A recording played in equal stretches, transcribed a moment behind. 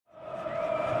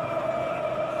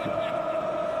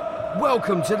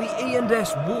Welcome to the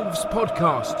E&S Wolves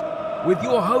podcast with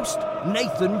your host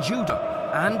Nathan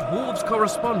Judah and Wolves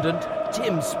correspondent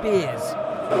Tim Spears.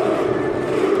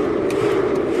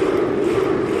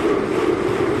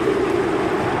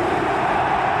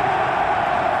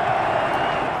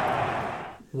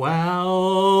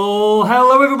 Well,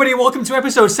 hello everybody, welcome to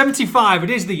episode 75. It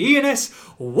is the E&S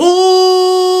Wolves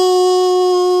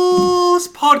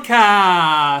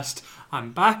podcast.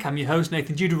 I'm back, I'm your host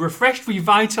Nathan Judah, refreshed,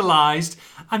 revitalised,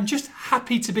 and just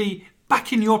happy to be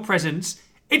back in your presence.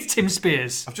 It's Tim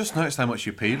Spears. I've just noticed how much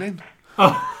you're peeling.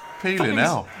 Oh, Peeling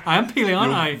now. I am peeling,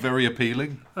 aren't You're I? very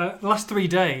appealing. The last 3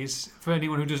 days, for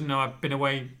anyone who doesn't know, I've been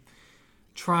away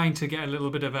trying to get a little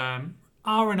bit of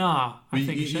R&R, I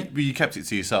think you should. But you kept it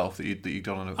to yourself that you'd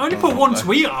gone on a... I only put one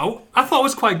tweet out. I thought it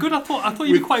was quite good. I thought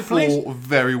you'd be quite pleased. 4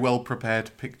 very well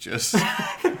prepared pictures.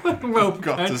 Well,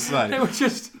 got to say. It was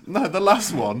just... No, the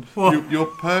last one, you're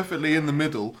perfectly in the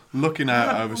middle, looking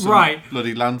out over some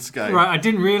bloody landscape. Right, I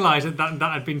didn't realise that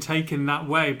had been taken that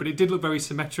way, but it did look very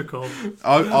symmetrical.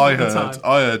 I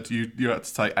heard you had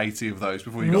to take 80 of those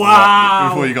before you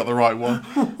got the right one.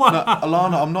 Wow. No,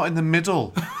 Alana, I'm not in the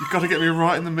middle. You've got to get me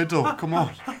right in the middle. Come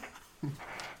on.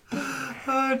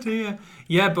 Oh dear.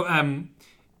 Yeah, but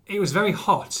it was very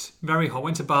hot. Very hot.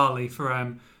 Went to Bali for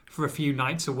a few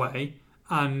nights away,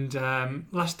 and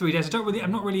last 3 days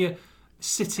I'm not really a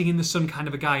sitting in the sun kind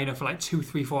of a guy. For like 2,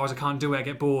 3, 4 hours. I can't do it. I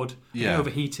get bored. Yeah. I get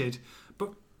overheated.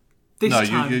 But this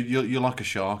time, you're like a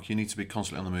shark. You need to be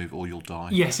constantly on the move, or you'll die.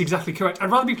 Yes, exactly correct. I'd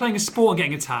rather be playing a sport and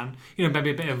getting a tan.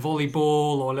 Maybe a bit of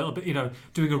volleyball or a little bit.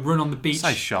 Doing a run on the beach.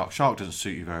 Say shark. Shark doesn't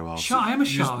suit you very well. I am a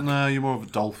shark. No, you're more of a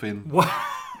dolphin. What?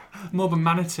 More of a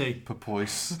manatee.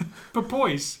 Porpoise.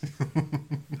 Porpoise.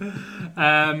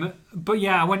 But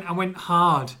yeah, I went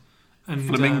hard. And,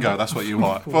 flamingo, that's what you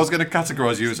are. If I was going to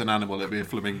categorise you as an animal, it'd be a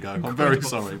flamingo. I'm very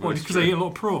sorry. Because I eat a lot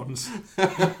of prawns.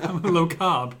 I'm low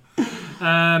carb.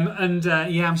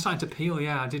 I'm starting to peel.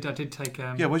 Yeah, I did take.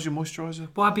 Where's your moisturiser?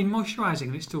 Well, I've been moisturising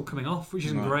and it's still coming off, which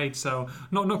isn't great. So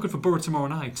not good for Borough tomorrow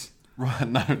night. Right,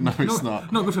 no, it's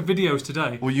not. Not good for videos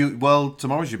today. Well,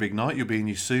 tomorrow's your big night. You'll be in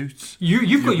your suit.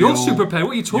 You've got your suit prepared.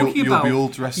 What are you talking about? You'll be all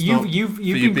dressed up for your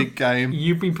big game.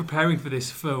 You've been preparing for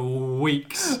this for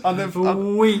weeks. I'll never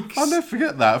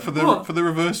forget that for the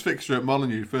reverse fixture at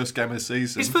Molineux, first game of the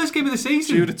season. It's first game of the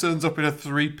season. Judah turns up in a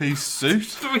 3-piece suit.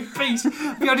 3-piece?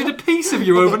 I did a piece of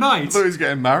you overnight. I thought he was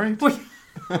getting married.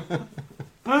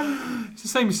 It's the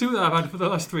same suit that I've had for the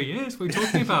last 3 years. What are you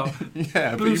talking about?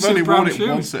 Yeah, Blue but you've suit, only brown worn it shoes.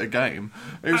 once at a game.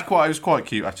 It was quite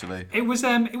cute actually. It was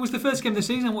the first game of the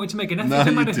season. I wanted to make an effort. It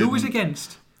didn't matter who was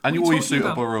against. And you wore your suit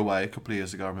at Borough away a couple of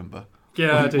years ago, I remember.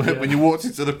 Yeah, I did. When you walked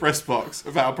into the press box,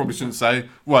 I probably shouldn't say.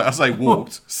 Well, I say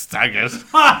walked, staggered. You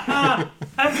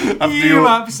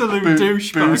absolute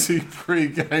douchebag. Boozy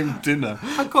pre-game dinner.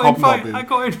 I got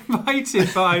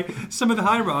invited by some of the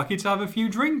hierarchy to have a few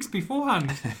drinks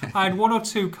beforehand. I had 1 or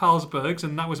 2 Carlsbergs,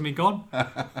 and that was me gone.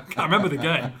 Can't remember the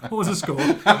game. What was the score?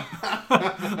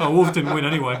 Wolves didn't win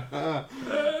anyway.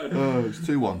 It's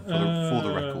 2-1 for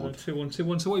the record.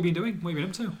 2-1. So what have you been doing? What have you been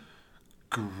up to?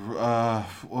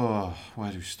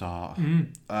 Where do we start?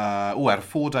 I had a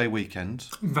 4-day weekend.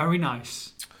 Very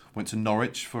nice. Went to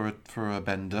Norwich for a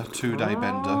bender, 2-day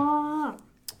bender. How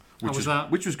was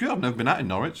that? Which was good. I've never been out in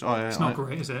Norwich. It's not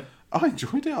great, is it? I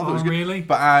enjoyed it. I thought it was good. Really?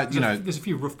 But there's a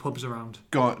few rough pubs around.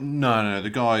 No. The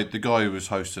guy who was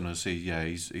hosting us,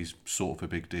 he's sort of a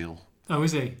big deal. Oh,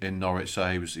 is he? In Norwich, so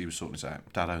he was sorting this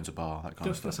out. Dad owns a bar, that kind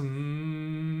of stuff. That's a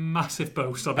massive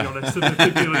boast, I'll be honest. There's a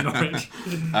big deal in Norwich.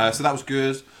 So that was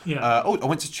good. Yeah. I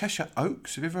went to Cheshire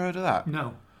Oaks. Have you ever heard of that?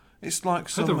 No. It's like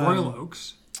the Royal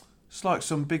Oaks. It's like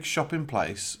some big shopping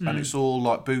place, and it's all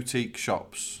like boutique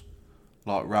shops,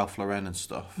 like Ralph Lauren and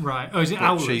stuff. Right. Oh, is it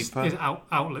outlets? Cheaper. Is it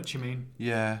outlets, you mean?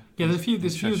 Yeah. Yeah, there's a few of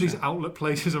these outlet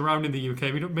places around in the UK.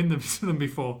 We've not been to them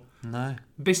before. No.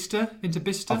 Bicester? Into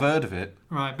Bicester? I've heard of it.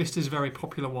 Right, Bister's a very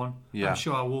popular one. Yeah. I'm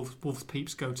sure our Wolves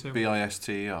peeps go to.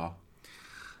 Bister.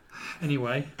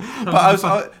 Anyway. But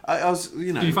I was,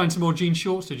 Did you find some more jean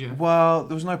shorts, did you? Well,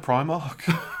 there was no Primark.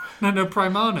 No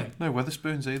Primani. No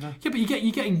Weatherspoons either. Yeah, but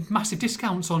you're getting massive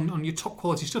discounts on your top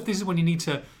quality stuff. This is when you need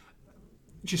to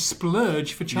just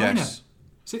splurge for China. Yes.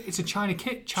 So it's a China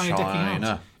kit, China decking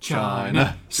out.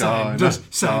 China. Send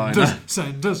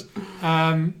us.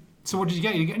 So what did you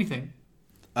get? You didn't get anything?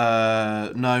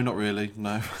 No, not really.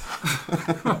 No.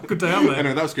 Good day out there.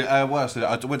 Anyway, that was good. What else did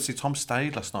I went to see Tom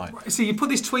Stade last night. See, you put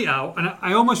this tweet out, and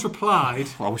I almost replied.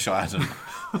 Well, I wish I hadn't.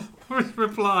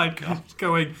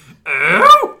 Going,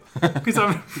 oh!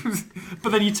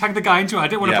 But then you tag the guy into it. I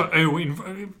didn't want to Yeah. put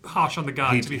in harsh on the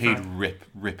guy. to be He'd fair.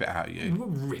 rip it out of you.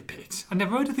 Rip it. I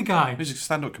never heard of the guy. He's a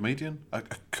stand-up comedian, a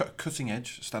cutting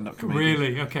edge stand-up comedian.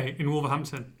 Really? Okay, in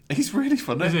Wolverhampton. He's really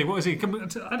funny. Is he? What is he?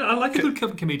 I like a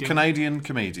good comedian. Canadian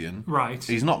comedian. Right.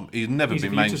 He's never He's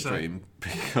been a mainstream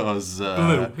because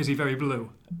blue. Is he very blue?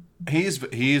 he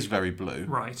is very blue.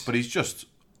 Right. But he's just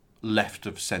left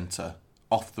of centre,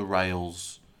 off the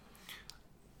rails,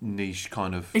 niche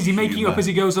kind of. Is he making it humour. up as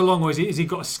he goes along, or has he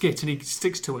got a skit and he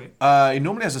sticks to it? He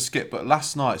normally has a skit, but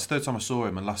last night, it's the third time I saw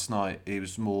him, and last night he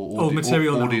was more Old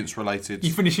material now. audience related.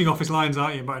 You're finishing off his lines,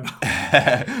 aren't you, by now?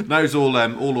 No, it's all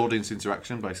audience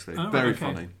interaction basically. Oh, Very okay.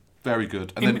 funny, very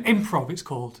good. And then Improv, it's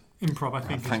called. Improv, I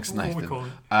think. thanks, is what we Nathan. call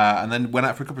it. And then went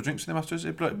out for a couple of drinks with him afterwards.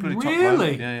 Bloody top Really?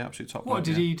 bloke. Yeah, absolute top What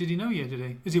bloke, did yeah. he know you? Did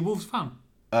he? Is he a Wolves fan?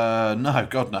 No,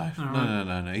 God no.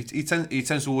 right. No. He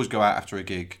tends to always go out after a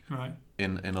gig Right.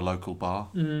 in a local bar.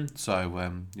 Mm.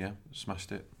 So yeah,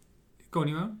 smashed it. Go on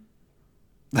your own.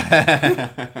 Go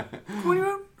on your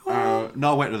own. Oh.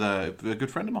 No, I went with a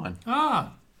good friend of mine.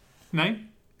 Name?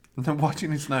 Why do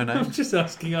you need to know names? I'm just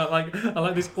asking. I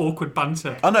like this awkward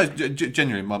banter. Oh no,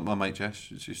 genuinely, my mate Jess,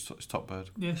 she's top bird.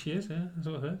 Yeah, she is. Yeah, that's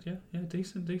what I heard. Yeah,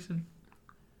 decent.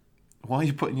 Why are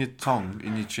you putting your tongue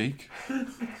in your cheek?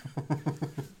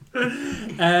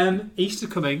 Easter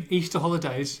coming. Easter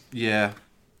holidays. Yeah.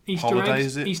 Easter Holiday, eggs.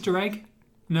 is it? Easter egg?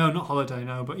 No, not holiday.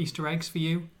 No, but Easter eggs for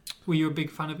you. Were you a big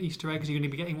fan of Easter eggs? Are you going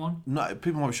to be getting one? No,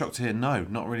 people might be shocked to hear. No,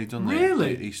 not really done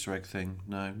Really? the Easter egg thing.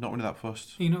 No, not really that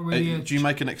fussed. Are you not really? Do you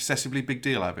make an excessively big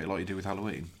deal out of it like you do with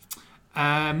Halloween?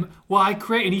 Well, I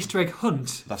create an Easter egg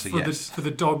hunt That's a for yes. for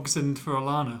the dogs and for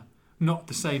Alana. Not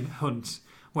the same hunt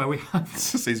where we have.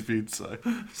 He's viewed so.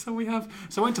 So I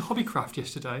went to Hobbycraft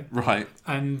yesterday Right.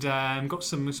 and got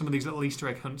some of these little Easter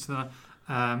egg hunts,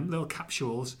 little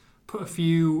capsules. Put a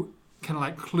few kind of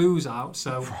like clues out.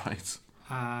 So Right.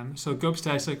 so go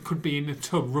upstairs. So it could be in the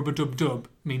tub. Rubber dub dub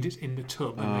means it's in the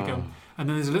tub, and they go. And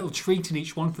then there's a little treat in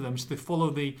each one for them, so they follow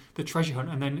the treasure hunt.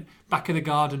 And then back of the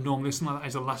garden, normally something like that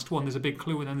is the last one. There's a big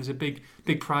clue, and then there's a big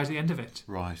prize at the end of it.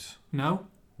 Right. No,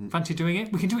 fancy doing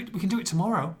it? We can do it. We can do it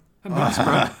tomorrow at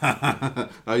Middlesbrough.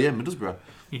 Oh yeah, Middlesbrough.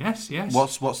 Yes.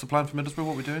 What's the plan for Middlesbrough?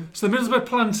 What are we doing? So the Middlesbrough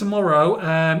plan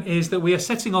tomorrow is that we are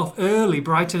setting off early,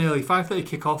 bright and early, 5:30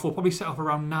 kick-off. We'll probably set off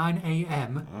around 9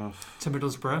 a.m. to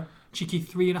Middlesbrough. Cheeky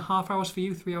 3.5 hours for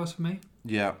you, 3 hours for me.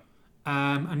 Yeah.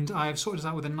 And I have sorted us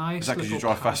out with a nice Is that because little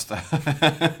you drive pad.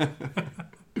 faster?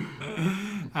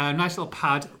 Nice little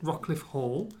pad, Rockcliffe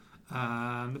Hall.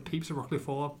 The peeps of Rockcliffe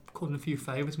Hall. I've called in a few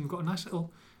favours, and we've got a nice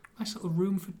little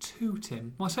room for two,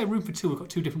 Tim. Well, I say room for two. We've got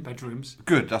 2 different bedrooms.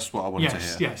 Good. That's what I wanted to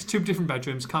hear. Yes, 2 different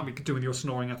bedrooms. Can't be doing your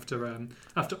snoring after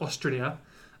Austria.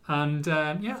 And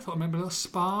I thought maybe a little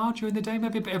spa during the day,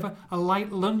 maybe a bit of a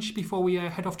light lunch before we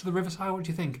head off to the riverside. What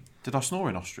do you think? Did I snore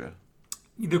in Austria?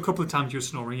 There were a couple of times you were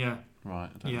snoring, yeah. Right.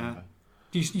 I don't remember.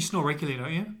 You snore regularly,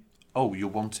 don't you? Oh, you're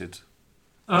wanted.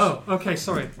 Oh, okay.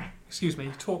 Sorry. Excuse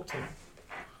me. Talk to.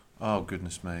 Oh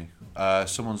goodness me!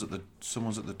 Someone's at the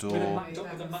door.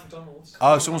 The McDonald's.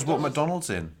 Oh, someone's brought McDonald's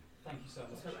in. Thank you so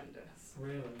much. Horrendous.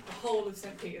 Really? The whole of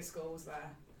St Peter's School was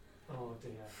there. Oh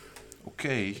dear.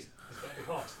 Okay. It's very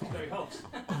hot. It's very hot.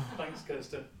 Thanks,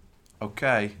 Kirsten.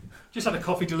 Okay. Just had a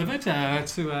coffee delivered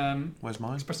to Where's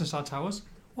mine? Express and Star Towers.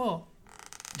 What?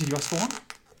 Did you ask for one?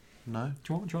 No.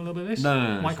 Do you want a little bit of this?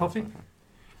 No. White coffee?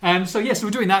 So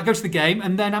we're doing that. Go to the game,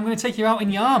 and then I'm going to take you out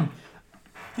in Yarm.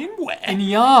 In where? In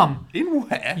Yarm. In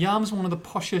where? Yarm's one of the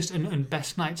poshest and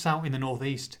best nights out in the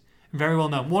northeast. Very well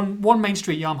known. One main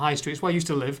street, Yarm High Street. It's where I used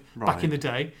to live back in the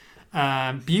day.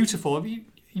 Beautiful. Have you've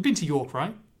been to York,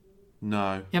 right?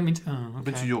 No. You haven't been to... Oh, okay. I've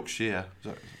been to Yorkshire.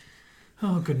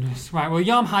 Oh, goodness. Right, well,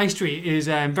 Yarm High Street is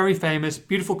very famous.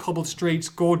 Beautiful cobbled streets,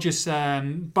 gorgeous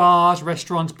bars,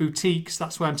 restaurants, boutiques.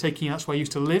 That's where I'm taking you. That's where I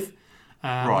used to live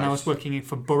when I was working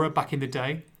for Borough back in the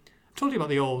day. I told you about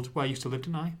the old where I used to live,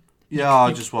 didn't I? Yeah, I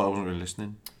wasn't really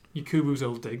listening. Yakubu's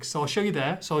old digs. So I'll show you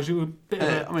there. So I'll do a bit of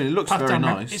a... I mean, it looks path very down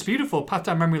nice. It's beautiful. Path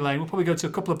down memory lane. We'll probably go to a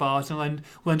couple of bars and then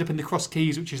we'll end up in the Cross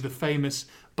Keys, which is the famous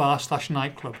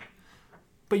bar/nightclub.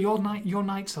 But your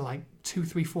nights are like 2,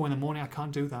 3, 4 in the morning. I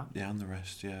can't do that. Yeah, and the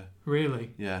rest, yeah.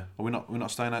 Really? Yeah. Are we're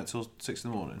not staying out till 6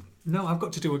 in the morning? No, I've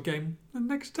got to do a game the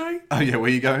next day. Oh yeah, where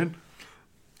are you going?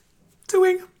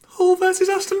 Doing Hull versus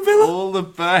Aston Villa. All the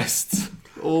best.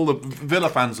 All the Villa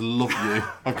fans love you,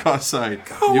 I've got to say.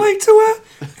 Can't wait to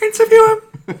interview him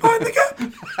behind the gap.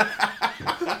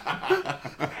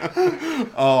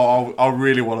 Oh, I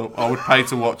really want to. I would pay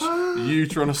to watch you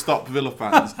trying to stop Villa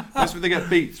fans. That's when they get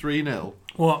beat 3-0.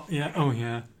 What? Yeah. Oh,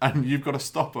 yeah. And you've got to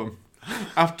stop them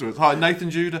afterwards. Hi, Nathan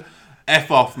Judah. F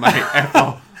off, mate. F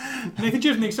off. Nathan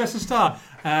Judah from the Excelsior Star.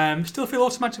 Still feel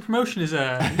automatic promotion is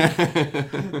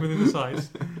within the sides.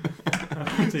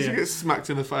 Oh, Did you get smacked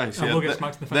in the face? I will get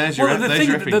smacked in the face. There's your, the there's thing,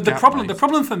 your the, effing the gap, problem,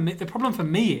 mate. the problem for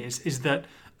me is that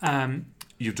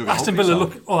You've dug a Aston hole Villa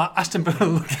for yourself.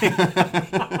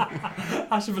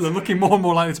 Aston Villa looking more and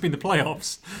more likely to be in the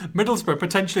playoffs. Middlesbrough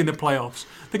potentially in the playoffs.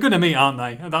 They're going to meet, aren't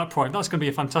they? At that point, that's going to be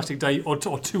a fantastic day, or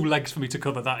two legs for me to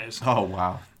cover. That is. Oh,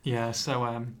 wow. Yeah. So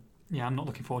yeah, I'm not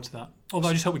looking forward to that. Although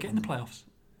I just hope we get in the playoffs.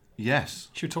 Yes.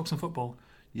 Should we talk some football?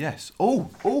 Yes. Oh.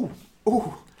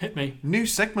 Hit me. New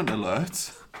segment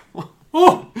alert.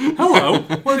 Oh, hello.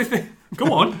 What do you think?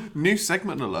 Go on. New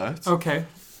segment alert. Okay.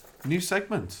 New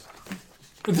segment.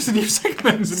 This is a new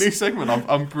segment. It's a new segment.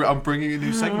 I'm bringing a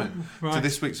new segment Right. to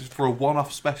this week's for a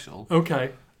one-off special.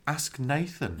 Okay. Ask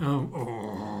Nathan.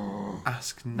 Oh.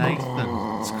 Ask Nathan.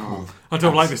 It's called. I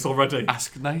don't like this already.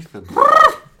 Ask Nathan.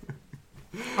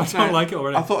 I don't like it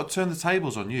already. I thought I'd turn the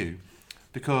tables on you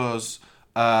because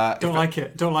Don't like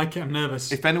it. Don't like it. I'm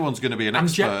nervous. if anyone's going to be an I'm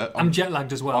expert I'm jet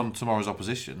lagged as well. on tomorrow's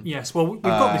opposition, Yes. Well, we've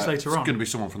got this later it's on. going to be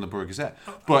someone from the Borough Gazette.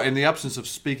 But in the absence of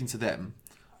speaking to them,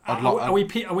 I'd like.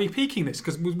 Are we peaking this?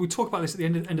 Because we talk about this at the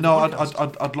end of No, the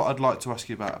podcast. I'd like to ask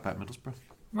you about Middlesbrough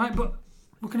Right, but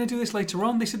we're going to do this later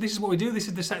on. This is what we do. This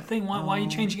is the set thing. Why are you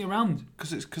changing it around?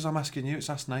 because I'm asking you. It's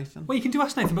Ask Nathan. Well, you can do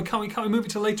Ask Nathan, but can't we move it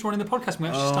to later on in the podcast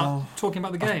when we actually start talking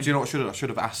about the game? Do you know what I should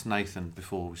have asked Nathan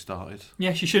before we started?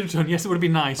 Yes, you should have done. Yes, it would have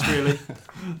been nice, really.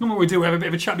 Not what we do. We have a bit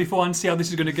of a chat beforehand, see how this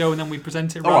is going to go, and then we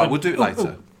present it. All right, we'll do it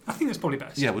later. I think that's probably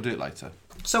best. Yeah, we'll do it later.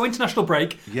 So international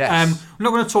break. Yes. We're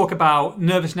not going to talk about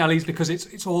nervous Nellies because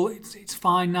it's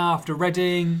fine now after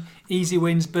Reading, easy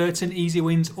wins, Burton, easy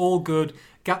wins, all good.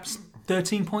 Gaps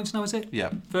 13 points now, is it? Yeah.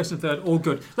 First and third, all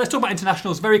good. Let's talk about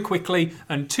internationals very quickly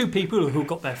and two people who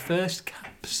got their first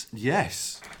caps.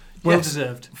 Yes. Well Yes.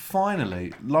 deserved.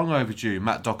 Finally, long overdue.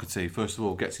 Matt Doherty, first of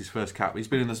all, gets his first cap. He's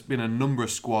been in a number of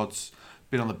squads,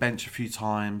 been on the bench a few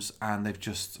times, and they've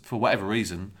just, for whatever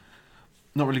reason,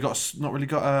 not really got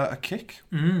a kick.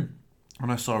 Mm. I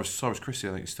know Cyrus Christie,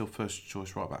 I think, is still first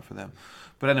choice right back for them.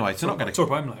 But anyway, to not get a talk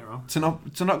about him later on.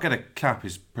 to not get a cap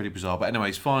is pretty bizarre. But anyway,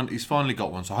 he's finally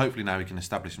got one. So hopefully now he can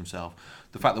establish himself.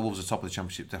 The fact that Wolves are top of the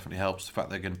Championship definitely helps. The fact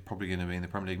they're probably going to be in the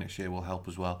Premier League next year will help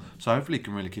as well. So hopefully he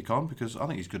can really kick on because I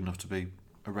think he's good enough to be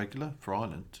a regular for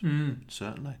Ireland.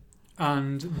 Certainly.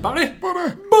 And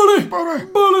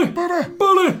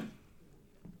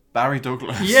Barry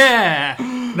Douglas. Yeah,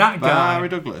 that guy. Barry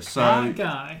Douglas. So That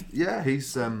guy. yeah,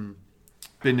 he's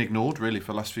been ignored really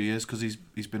for the last few years because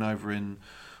he's been over in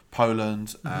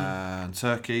Poland and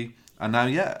Turkey, and now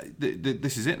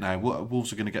this is it now.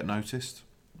 Wolves are going to get noticed.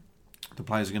 The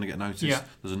players are going to get noticed. Yeah.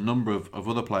 There's a number of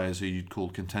other players who you'd call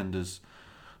contenders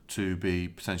to be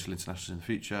potential internationals in the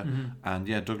future, and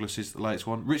yeah, Douglas is the latest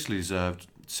one. Richly deserved.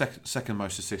 Second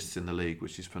most assists in the league,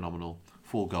 which is phenomenal.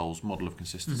 4 goals, model of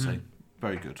consistency.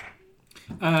 Very good.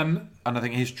 And I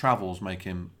think his travels make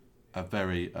him a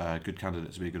very good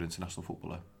candidate to be a good international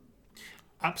footballer.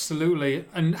 Absolutely.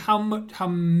 And how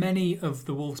many of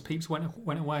the Wolves peeps went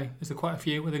away? Is there quite a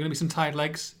few? Were there going to be some tired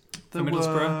legs for There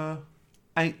Middlesbrough? were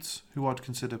 8 who I'd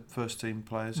consider first team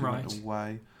players who went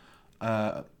away.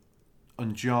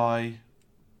 Unjai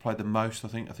played the most. I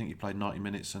think he played 90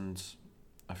 minutes and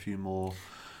a few more.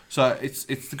 So it's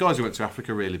the guys who went to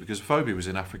Africa really, because Phobie was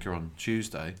in Africa on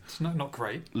Tuesday, It's not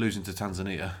great. losing to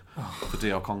Tanzania for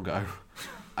DR Congo.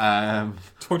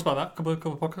 Talked about that a couple of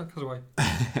podcasts away.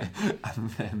 And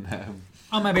then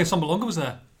Maybe Assombalonga was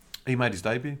there. he made his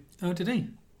debut, Oh, did he?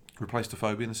 replaced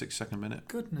Phobie in the 62nd minute.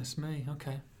 Goodness me.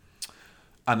 Okay.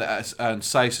 And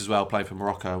Saïs as well played for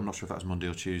Morocco. I'm not sure if that was Monday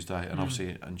or Tuesday. And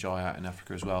obviously Njai out in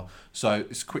Africa as well. So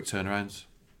it's a quick turnaround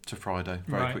to Friday.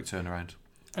 Very quick turnaround.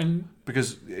 And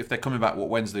Because if they're coming back,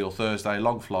 Wednesday or Thursday,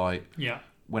 long flight, yeah,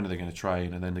 when are they going to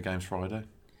train? And then the game's Friday.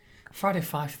 Friday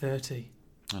 5:30.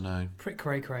 I know. Pretty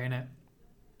cray, innit?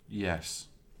 Yes.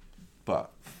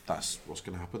 But that's what's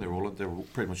going to happen. They're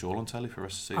pretty much all on telly for the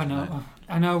rest of the season.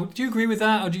 I know. Do you agree with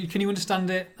that, or can you understand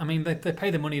it? I mean, they pay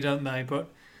the money, don't they? But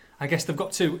I guess they've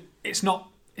got to. It's not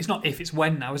if, it's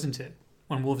when now, isn't it?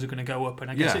 When Wolves are going to go up,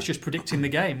 and I guess it's just predicting the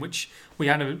game, which we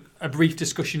had a brief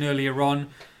discussion earlier on.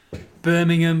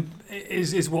 Birmingham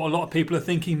is what a lot of people are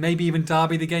thinking. Maybe even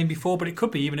Derby the game before, but it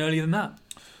could be even earlier than that.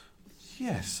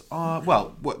 Yes.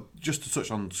 Just to touch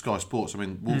on Sky Sports, I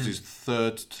mean, Wolves'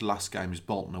 third to last game is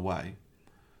Bolton away.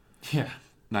 Yeah.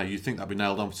 Now, you'd think that'd be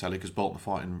nailed on for telly because Bolton are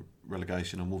fighting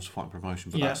relegation and Wolves are fighting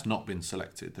promotion, but that's not been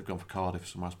selected. They've gone for Cardiff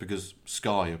somewhere else because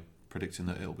Sky are predicting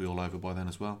that it'll be all over by then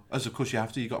as well. As of course you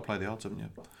have to. You've got to play the odds, haven't you?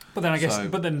 But then I guess,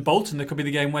 but then Bolton, there could be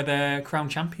the game where they're crown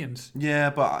champions. Yeah,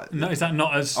 but No, is that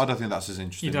not as? I don't think that's as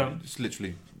interesting. You don't? It's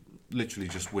literally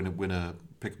just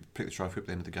pick the trophy up at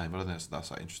the end of the game. I don't think that's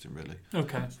that interesting, really.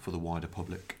 Okay. For the wider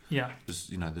public. Yeah. There's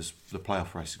the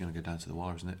playoff race is going to go down to the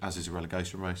wire, isn't it? As is a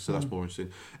relegation race, so that's more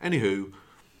interesting. Anywho,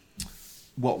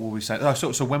 what will we say? Oh,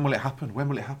 so when will it happen? When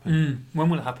will it happen? When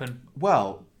will it happen?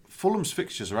 Well, Fulham's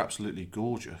fixtures are absolutely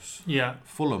gorgeous. Yeah.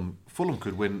 Fulham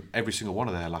could win every single one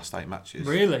of their last 8 matches.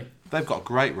 Really? They've got a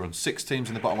great run. 6 teams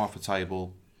in the bottom half of the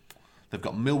table. They've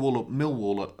got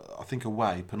Millwall, I think,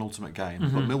 away, penultimate game.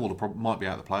 But Millwall might be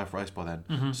out of the playoff race by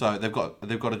then. So they've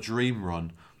got a dream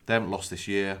run. They haven't lost this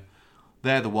year.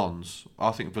 They're the ones.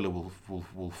 I think Villa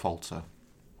will falter.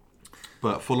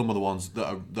 But Fulham are the ones that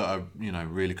are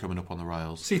really coming up on the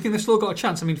rails. So you think they've still got a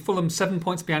chance? I mean, Fulham 7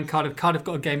 points behind Cardiff. Cardiff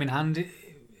got a game in hand.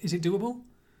 Is it doable?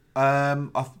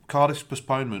 Cardiff's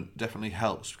postponement definitely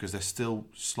helps because they're still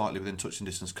slightly within touching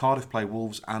distance. Cardiff play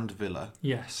Wolves and Villa.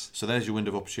 Yes. So there's your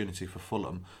window of opportunity for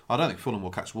Fulham. I don't think Fulham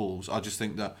will catch Wolves. I just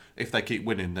think that if they keep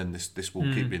winning, then this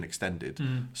will keep being extended.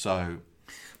 So,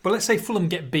 but let's say Fulham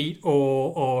get beat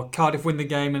or Cardiff win the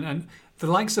game, and the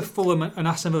likes of Fulham and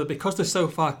Aston Villa, because they're so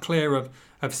far clear of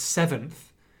 7th,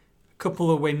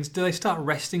 couple of wins, do they start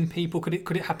resting people? Could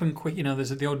it happen quick? There's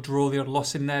the odd draw, the odd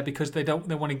loss in there because they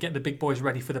want to get the big boys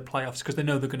ready for the playoffs because they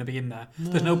know they're going to be in there.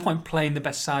 No. There's no point playing the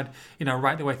best side,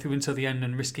 right the way through until the end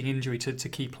and risking injury to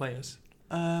key players.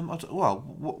 While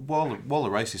the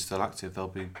race is still active, they'll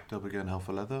be going hell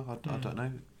for leather. I don't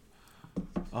know.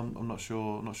 I'm not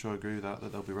sure. I'm not sure I agree with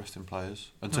that they'll be resting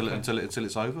players until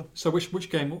it's over. So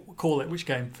which game? Call it which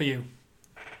game for you?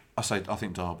 I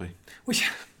think Derby. Which.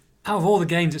 Out of all the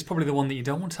games, it's probably the one that you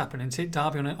don't want to happen. Isn't it?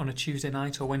 Derby on a Tuesday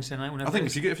night or Wednesday night. Whenever I think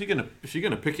if you're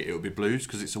gonna pick it, it would be Blues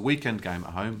because it's a weekend game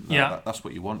at home. That's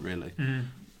what you want really. You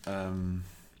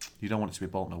don't want it to be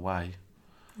Bolton away.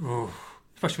 Oh,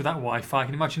 especially with that Wi-Fi.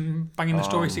 Can you imagine banging the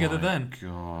stories together then?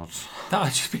 God, that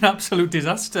would just be an absolute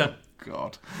disaster.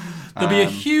 God, there'll be a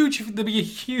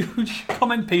huge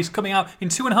comment piece coming out in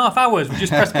 2.5 hours. We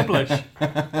just press publish.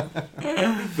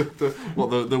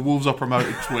 the Wolves are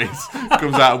promoted tweet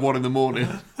comes out at 1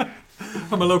 a.m.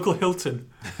 from a local Hilton,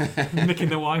 nicking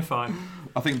the Wi-Fi.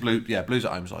 I think Blues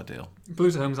at home's ideal.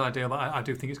 Blues at home's ideal, but I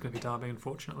do think it's going to be Derby,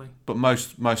 unfortunately. But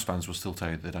most fans will still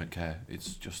tell you they don't care.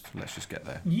 It's just let's just get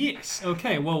there. Yes.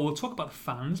 Okay. Well, we'll talk about the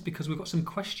fans because we've got some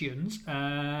questions.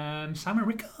 Simon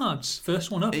Rickards,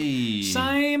 first one up. Hey.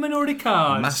 Simon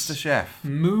Rickards, Master Chef.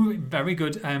 Very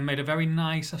good. Made a very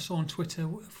nice. I saw on Twitter.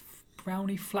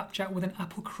 Brownie flapjack with an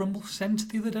apple crumble scent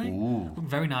the other day. Ooh. Looked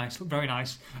very nice.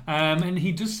 And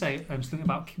he does say something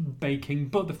about baking.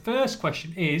 But the first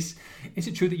question is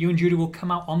it true that you and Judah will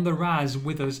come out on the Raz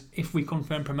with us if we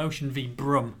confirm promotion v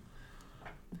Brum?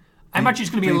 I imagine it's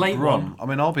going to be a late one. I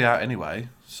mean, I'll be out anyway.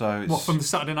 So what, from the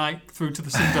Saturday night through to the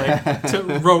Sunday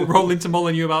to roll into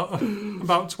Molineux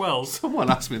about 12? Someone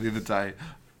asked me the other day.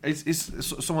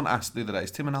 Someone asked the other day,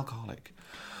 is Tim an alcoholic?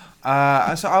 So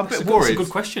I'm a bit worried. That's a good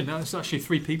question. It's actually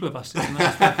 3 people have asked it.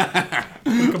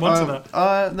 We'll come on to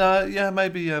that. No, yeah,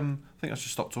 maybe. I think I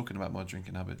should stop talking about my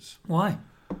drinking habits. Why?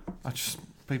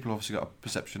 People obviously got a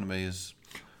perception of me as.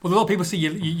 Well, a lot of people see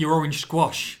your orange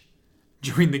squash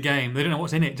during the game. They don't know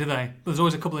what's in it, do they? But there's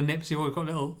always a couple of nips. You've always got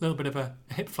a little bit of a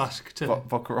hip flask to.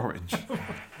 Vodka orange.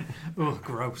 Oh,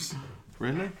 gross.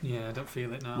 Really? Yeah, I don't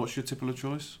feel it now. What's your typical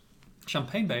choice?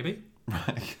 Champagne, baby.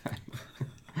 Right. Okay.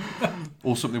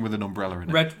 Or something with an umbrella in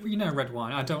it. Red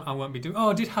wine. I won't be doing.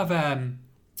 Oh, I did have. I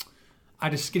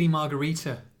had a skinny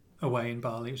margarita away in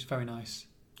Bali. It was very nice.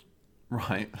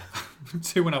 Right.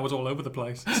 2 when I was all over the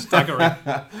place. Staggering.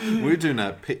 We were doing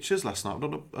pictures last night.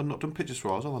 I've not done pictures for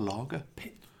a while. I was on the lager.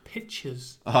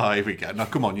 Pictures? Oh, here we go. Now,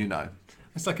 come on, you know.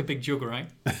 It's like a big jug, right?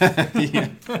 Yeah.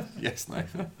 Yes,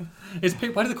 Nathan.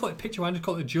 Why do they call it picture? Why do they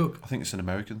call it a jug? I think it's an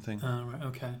American thing. Oh, right,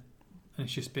 okay. And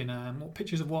it's just been,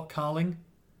 pictures of what, Carling?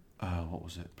 What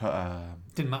was it?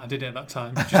 Didn't matter, did it, at that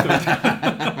time?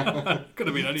 Could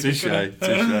have been anything.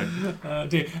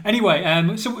 Touche.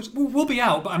 Anyway, so we'll be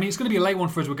out, but I mean, it's going to be a late one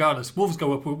for us regardless. Wolves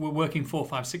go up, we're working 4,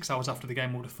 5, 6 hours after the game,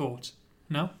 I would have thought.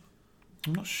 No?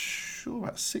 I'm not sure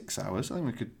about 6 hours. I think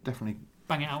we could definitely...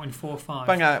 Bang it out in 4 or 5.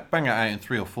 Bang it out in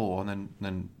 3 or 4, and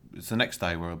then it's the next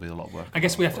day where it'll be a lot of work. I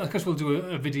guess we'll do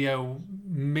a video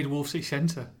mid-Wolf City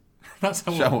Centre. That's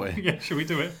how Shall we? Yeah, shall we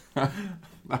do it?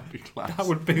 That'd be class. That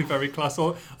would be very class.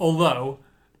 Although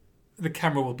the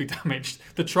camera will be damaged,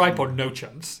 the tripod no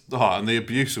chance. Oh, and the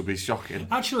abuse will be shocking.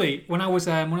 Actually, when I was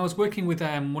working with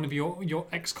one of your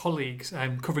ex-colleagues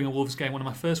covering a Wolves game, one of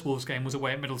my first Wolves game was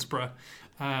away at Middlesbrough.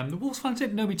 The Wolves fans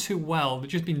didn't know me too well. They'd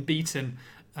just been beaten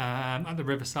at the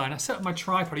Riverside. I set up my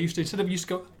tripod. I used to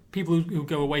go. People who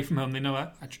go away from home, they know I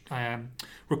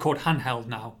record handheld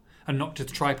now and not just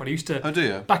the tripod. I used to. Oh, do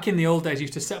you? Back in the old days, I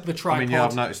used to set up the tripod. I mean, yeah,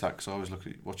 I've noticed that because I always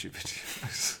watch your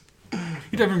videos.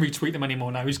 You don't even retweet them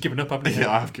anymore now. He's given up, haven't you?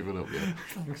 Yeah, I have given up. Yeah.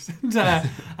 Thanks. And,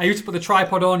 I used to put the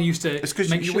tripod on. It's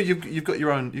because you've got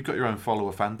your own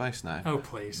follower fan base now. Oh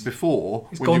please! Before,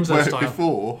 it's Gonzo style.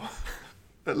 Before,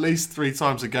 at least 3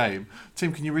 times a game.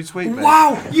 Tim, can you retweet me?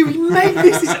 Wow, you made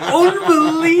this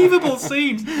unbelievable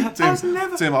scene.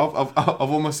 Tim, I've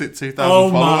almost hit 2,000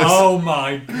 followers. Oh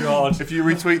my god! If you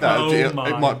retweet that, it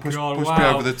might push me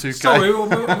over the 2K. Sorry,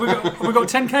 we got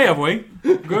 10K, have we?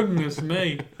 Goodness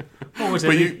me! What was it?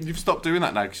 But you've stopped doing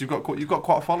that now because you've got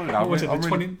quite a following now. What was it? The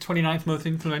 29th most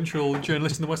influential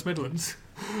journalist in the West Midlands.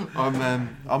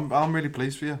 I'm really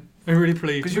pleased for you. I'm really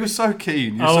pleased because you were so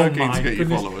keen. You were so keen to get your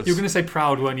followers. You were going to say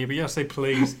proud, weren't you? But you have to say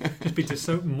please. Just be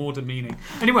so more demeaning.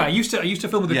 Anyway, I used to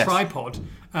film with a tripod,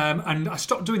 and I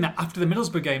stopped doing that after the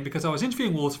Middlesbrough game because I was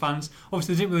interviewing Wolves fans.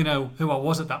 Obviously, they didn't really know who I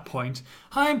was at that point.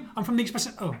 Hi, I'm from the Express.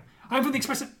 Oh, I'm from the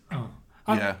Express. Oh,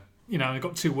 yeah. You know, I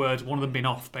got 2 words, one of them being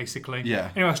off, basically. Yeah.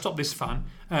 Anyway, I stopped this fan,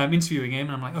 interviewing him,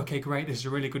 and I'm like, okay, great, this is a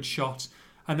really good shot.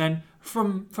 And then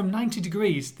from 90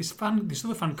 degrees, this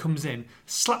other fan comes in,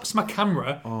 slaps my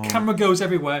camera, camera goes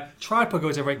everywhere, tripod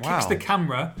goes everywhere, kicks the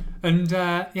camera, and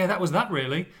that was that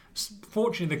really.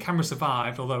 Fortunately, the camera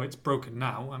survived, although it's broken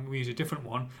now, and we use a different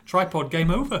one. Tripod, game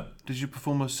over. Did you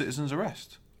perform a citizen's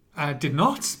arrest? I did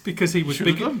not, because he was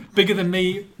bigger than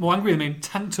me, more angry than me, and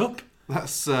tanked up.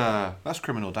 That's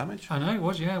criminal damage. I know it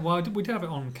was, yeah. Well, we did have it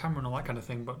on camera and all that kind of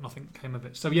thing, but nothing came of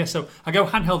it. So I go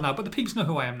handheld now, but the peeps know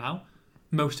who I am now,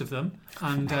 most of them,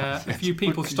 and a few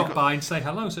people stop by and say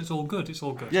hello. So it's all good. It's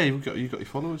all good. Yeah, you've got your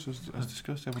followers as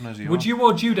discussed. Everyone knows who you are. Would you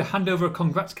or Judah hand over a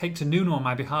congrats cake to Nuno on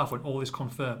my behalf when all is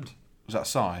confirmed? Was that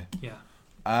Si? Yeah.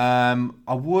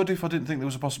 I would if I didn't think there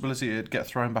was a possibility it'd get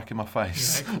thrown back in my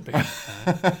face. Yeah, it could be.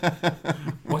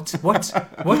 What?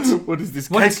 What is this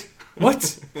cake?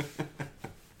 What?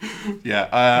 Yeah,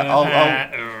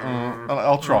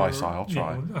 I'll try, Si. I'll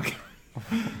try. Yeah, okay.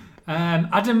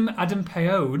 Adam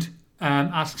Payode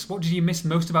asks, what did you miss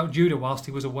most about Judah whilst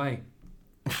he was away?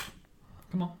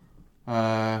 Come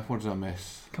on. What did I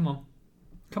miss? Come on.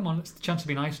 It's the chance to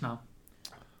be nice now.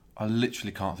 I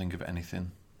literally can't think of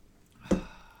anything.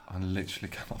 I literally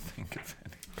cannot think of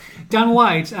anything. Dan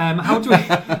White, how do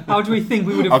we think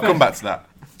we would have? I'll come back to that.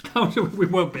 We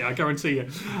won't be, I guarantee you.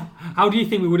 How do you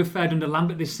think we would have fared under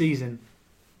Lambert this season?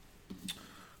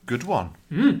 Good one.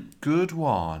 Good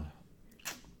one.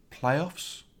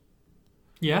 Playoffs?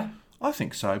 Yeah? I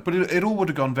think so. But it all would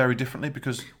have gone very differently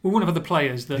because... We wouldn't have had the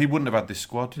players that... He wouldn't have had this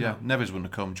squad, yeah. No. Neves wouldn't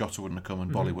have come, Jota wouldn't have come,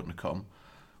 and Bolly wouldn't have come.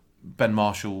 Ben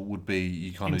Marshall would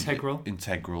be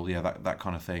integral, yeah, that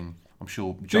kind of thing. I'm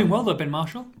sure... Doing well though, Ben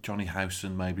Marshall. Johnny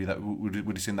Howson, maybe, that would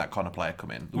have seen that kind of player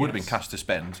come in. There would have been cash to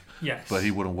spend, yes, but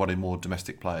he would have wanted more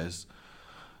domestic players.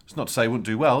 It's not to say he wouldn't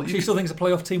do well. Do you still think it's a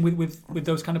playoff team with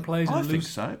those kind of players? I think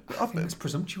so. I think it's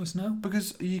presumptuous now.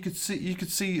 Because you could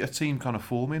see a team kind of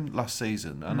forming last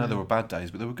season. I know there were bad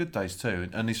days, but there were good days too.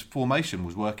 And his formation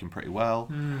was working pretty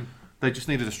well. They just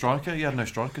needed a striker. He had no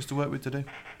strikers to work with, did he?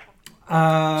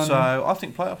 So I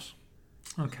think playoffs.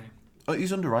 Okay.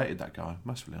 He's underrated, that guy.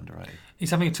 Massively underrated.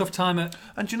 He's having a tough time at...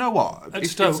 And do you know what?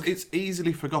 Stoke. It's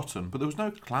easily forgotten, but there was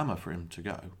no clamour for him to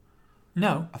go.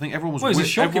 No. I think everyone was... Well, it was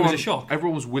a shock.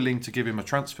 Everyone was willing to give him a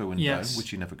transfer window, yes,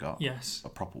 which he never got. Yes. A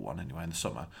proper one, anyway, in the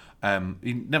summer.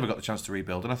 He never got the chance to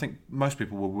rebuild, and I think most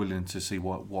people were willing to see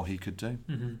what he could do.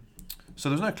 Mm-hmm. So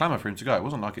there was no clamour for him to go. It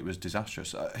wasn't like it was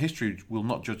disastrous. History will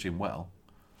not judge him well.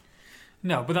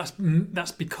 No, but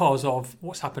that's because of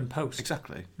what's happened post.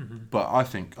 Exactly. Mm-hmm. But I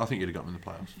think he'd have got him in the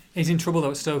playoffs. He's in trouble though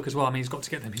at Stoke as well. I mean, he's got to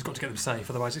get them safe.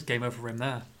 Otherwise, it's game over for him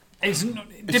there. It's a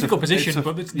difficult position,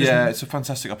 but it's a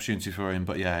fantastic opportunity for him.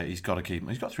 But yeah, he's got to keep him.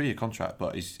 He's got a 3-year contract,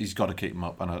 but he's got to keep him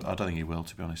up. And I don't think he will,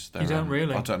 to be honest. You don't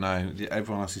really? I don't know.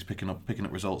 Everyone else is picking up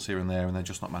results here and there, and they're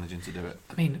just not managing to do it.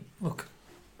 I mean, look,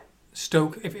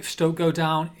 Stoke. If Stoke go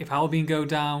down, if Albion go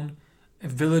down,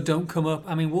 if Villa don't come up,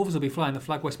 I mean, Wolves will be flying the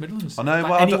flag West Midlands. I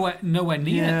know. Nowhere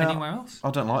near anywhere else. I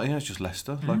don't like it. It's just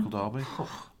Leicester, local derby.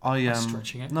 That's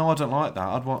stretching it. No, I don't like that.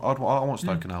 I want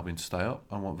Stoke and Albion to stay up.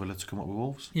 I want Villa to come up with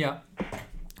Wolves. Yeah.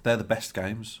 They're the best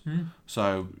games.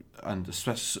 So, and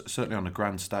certainly on a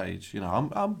grand stage,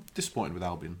 I'm disappointed with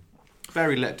Albion.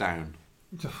 Very let down.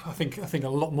 I think a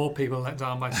lot more people are let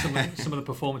down by some of the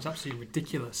performance. Absolutely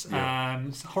ridiculous. Yeah.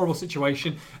 It's a horrible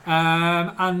situation.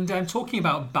 And talking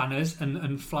about banners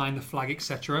and flying the flag,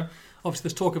 etc. Obviously,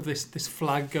 there's talk of this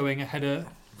flag going ahead,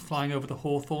 flying over the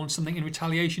Hawthorn, something in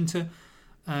retaliation to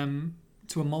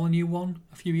a Molineux one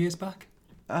a few years back.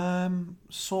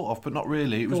 Sort of, but not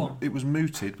really. Go on. It was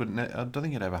mooted, but I don't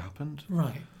think it ever happened.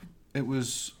 Right. It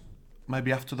was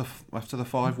maybe after the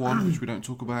 5-1, which we don't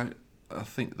talk about. I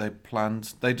think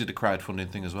they did a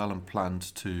crowdfunding thing as well and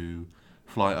planned to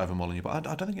fly it over Molineux, but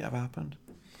I don't think it ever happened.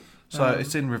 So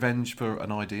it's in revenge for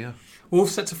an idea.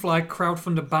 Wolves set to fly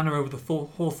crowdfunder banner over the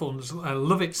Hawthorns. I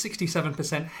love it,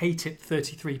 67%. Hate it,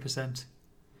 33%.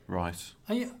 Right.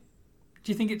 Do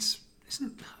you think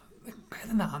isn't better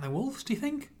than that, aren't they, Wolves? Do you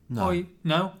think? No.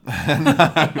 No.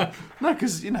 No,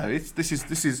 because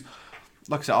this is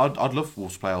like I said, I'd love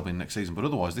Wolves to play Albion next season, but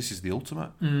otherwise this is the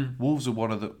ultimate. Wolves are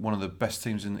one of the best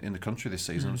teams in the country this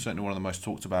season. Certainly one of the most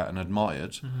talked about and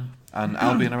admired. And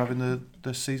Albion are having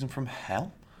the season from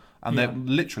hell, and they're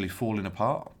literally falling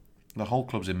apart. The whole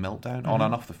club's in meltdown on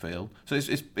and off the field. So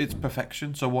it's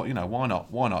perfection. So why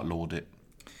not laud it?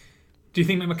 Do you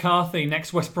think McCarthy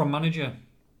next West Brom manager?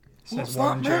 Says What's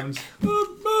Warren that, Jones.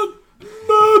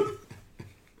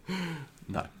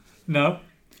 No. No.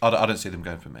 I don't see them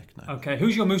going for Mick, no. Okay,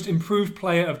 who's your most improved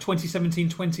player of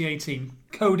 2017-2018?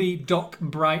 Cody, Doc,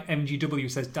 Bright,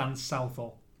 MGW, says Dan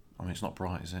Southall. I mean, it's not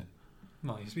Bright, is it?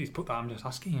 No, he's put that. I'm just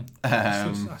asking him.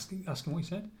 Asking what he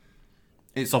said.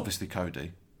 It's obviously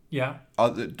Cody. Yeah.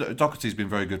 Doherty's been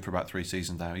very good for about 3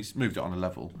 seasons now. He's moved it on a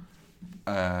level.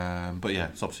 But yeah,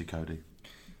 it's obviously Cody.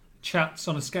 Chats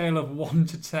on a scale of 1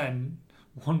 to 10,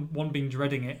 one being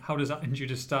dreading it. How does that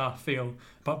injured star feel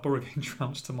about Borough getting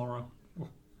trounced tomorrow?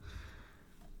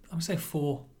 I would say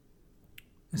 4.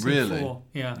 Really? 4.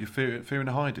 Yeah. You're fearing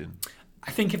a hiding?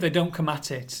 I think if they don't come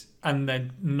at it and they're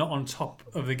not on top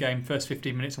of the game first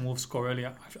 15 minutes and Wolves score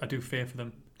earlier, I do fear for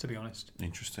them, to be honest.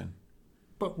 Interesting.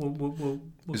 But we'll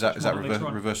is that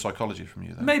reverse psychology from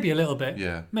you then? Maybe a little bit.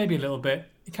 Yeah. Maybe a little bit.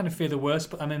 You kind of fear the worst,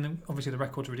 but I mean, obviously the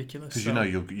record's ridiculous.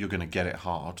 Because you're going to get it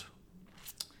hard.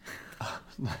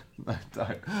 No,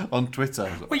 on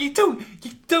Twitter. Well, you don't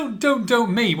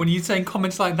me when you're saying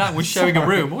comments like that when sharing a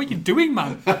room. What are you doing,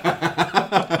 man? Don't.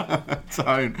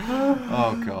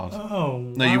 Oh God. Oh.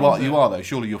 No, you are though.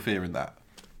 Surely you're fearing that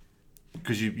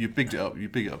because you bigged it up. You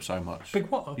big it up so much. Big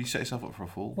what up? You set yourself up for a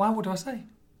fall. Why? What do I say?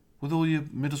 With all your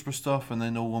Middlesbrough stuff, and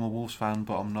then I'm a Wolves fan,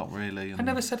 but I'm not really. And... I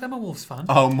never said I'm a Wolves fan.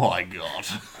 Oh my God.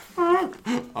 Oh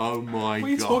my God. What are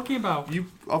you talking about? You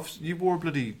wore a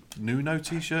bloody Nuno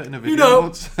t-shirt in a video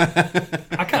once.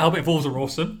 I can't help it if Wolves are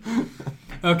awesome.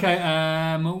 Okay,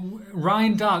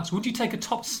 Ryan Darks, would you take a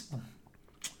top...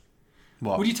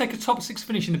 What? Would you take a top 6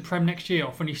 finish in the Prem next year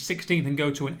or finish 16th and go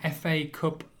to an FA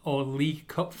Cup or League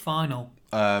Cup final?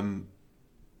 Well,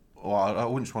 I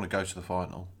wouldn't just want to go to the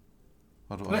final.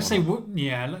 Let's say,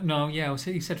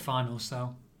 he said final,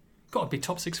 so got to be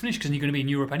top 6 finish because you're going to be in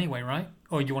Europe anyway, right?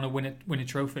 Or you want to win a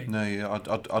trophy? No, yeah,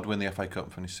 I'd win the FA Cup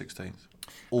and finish 16th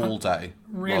all day,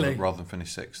 really, rather than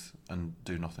finish 6th and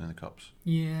do nothing in the cups.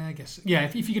 Yeah, I guess. Yeah,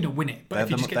 if you're going to win it, but if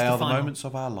you just get to the final, they are the moments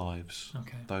of our lives.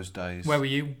 Okay, those days. Where were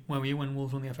you? When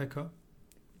Wolves won the FA Cup?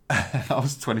 I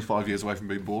was 25 years away from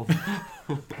being born.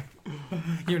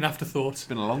 You're an afterthought. It's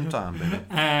been a long time, baby.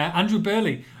 Andrew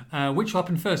Burley, which will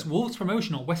happen first? Wolves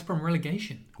promotion or West Brom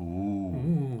relegation?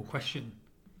 Ooh, question.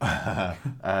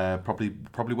 Probably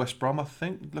West Brom. I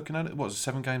think. Looking at it, what was it,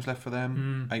 7 games left for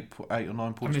them? 8 or 9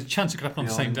 points. I mean, there's a chance it could happen on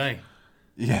the same day.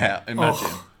 Yeah, imagine.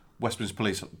 Westminster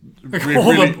Police, all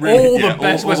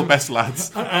the best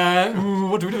lads.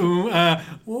 What do we do?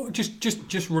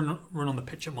 Just run on the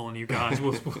pitch at Molineux, guys.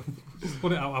 We'll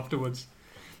put it out afterwards.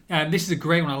 This is a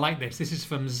great one. I like this. This is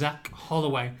from Zach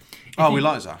Holloway. We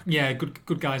like Zach. Yeah,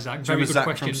 good guy, Zach. Very good Zach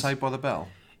questions. From Saved by the Bell.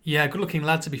 Yeah, good looking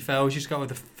lad. To be fair, we just got with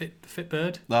the fit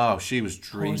bird. Oh, she was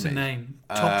dreamy. What was her name?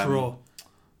 Top drawer.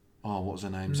 Oh, what was her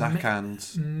name? Zach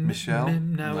and Michelle.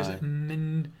 No, is it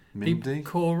Mindy?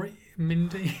 Corey.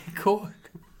 Mindy. Oh,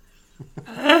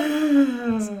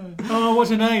 what's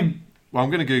her name? Well, I'm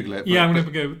going to Google it. Yeah, I'm going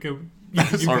to go.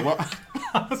 Sorry, what?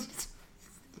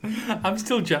 I'm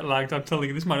still jet lagged. I'm telling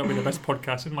you, this might not be the best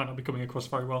podcast. It might not be coming across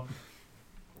very well.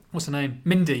 What's her name?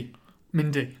 Mindy.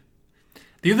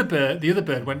 The other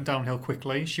bird went downhill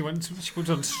quickly. She was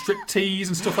on striptease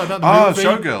and stuff like that.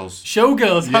 Showgirls.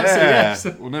 That's it. Yes.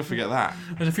 We'll never forget that.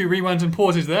 There's a few rewinds and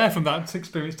pauses there from that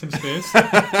experience, Tim Spears.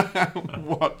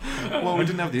 What? Well, we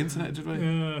didn't have the internet, did we?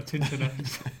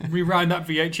 Internet. Rewind that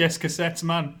VHS cassette,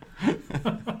 man.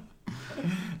 Are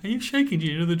you shaking? Do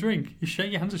you need another drink?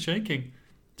 Your hands are shaking.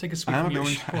 Take a swig from your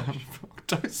orange squash.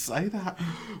 Don't say that.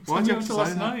 Why do you have to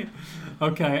say that?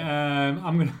 Okay,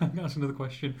 I'm going to ask another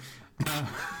question.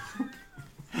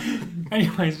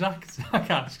 Anyway, Zach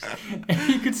asks, if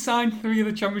you could sign 3 of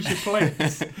the Championship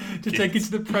players to take it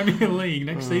to the Premier League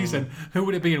next season, who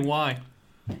would it be and why?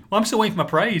 Well, I'm still waiting for my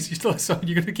praise. You're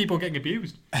going to keep on getting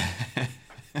abused.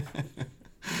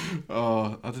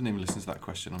 Oh, I didn't even listen to that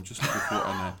question. I'm just looking for it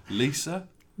on there. Lisa?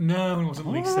 No, it wasn't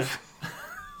Lisa.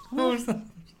 What was that?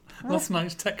 Last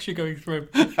night's text you're going through.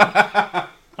 I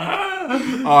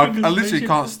literally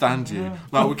can't stand you.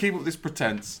 Like, we'll keep up this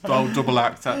pretense. I'll double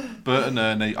act at Bert and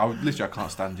Ernie. I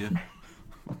can't stand you.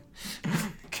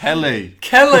 Kelly,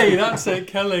 that's it,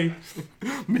 Kelly.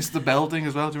 Mr. Belding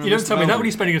as well. Do you You remember don't tell me that when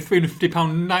you're spending a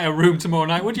 £350 night at a room tomorrow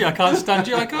night, would you? I can't stand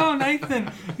you. Like, oh,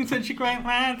 Nathan, you're such a great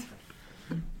lad.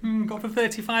 Got for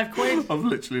 35 quid. I've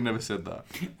literally never said that.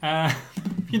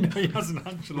 He hasn't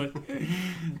actually.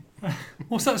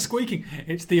 What's that squeaking?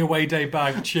 It's the away day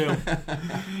bag. Chill.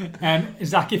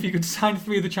 Zach, if you could sign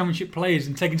 3 of the Championship players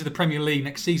and take into the Premier League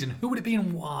next season, who would it be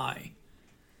and why?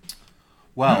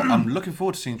 Well, I'm looking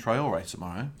forward to seeing Traore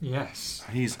tomorrow. Yes.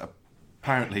 He's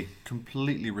apparently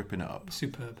completely ripping it up.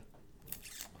 Superb.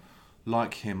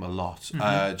 Like him a lot.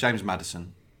 James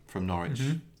Maddison from Norwich.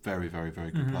 Very, very,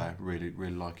 very good player. Really,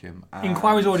 really like him.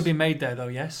 Inquiry's already been made there, though,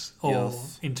 yes? Or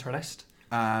Yes. interest?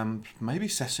 Maybe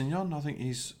Sessegnon. I think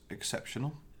he's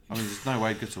exceptional. I mean, there's no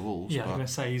way he'd go to Wolves. Yeah, I'm but going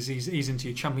to say he's into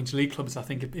your Champions League clubs, I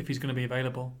think, if he's going to be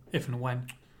available, if and when.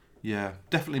 yeah,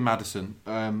 definitely Maddison.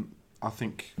 I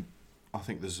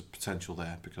think there's a potential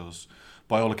there because,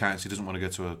 by all accounts, he wouldn't want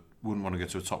to go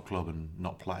to a top club and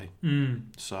not play.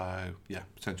 So yeah,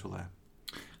 potential there.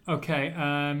 Okay,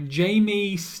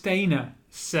 Jamie Stainer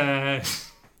says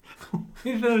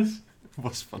with us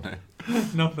What's funny?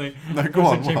 nothing. No, go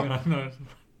on. Jamie, What? no.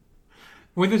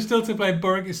 With us still to play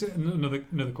Borough,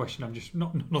 another question. I'm just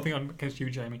nothing against you,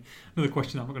 Jamie. Another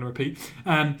question I'm not going to repeat.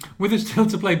 With us still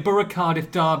to play Borough,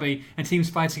 Cardiff, Derby, and teams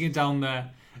fighting it down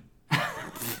there.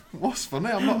 What's funny?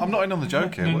 I'm not in on the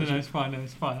joke here. No, What's- it's fine. No,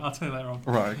 it's fine. I'll tell you later on.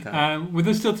 Right. Okay. With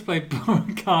us still to play Borough,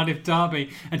 Cardiff, Derby,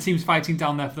 and teams fighting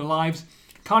down there for their lives.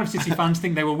 Cardiff City fans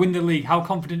think they will win the league. How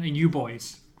confident are you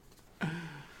boys?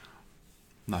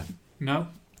 No. No.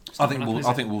 I think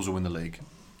Wolves will win the league.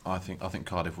 I think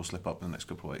Cardiff will slip up in the next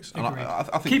couple of weeks. And Agreed. I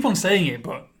think Keep on saying it,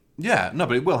 but yeah, no,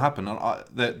 but it will happen.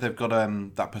 They've got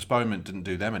that postponement didn't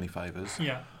do them any favours.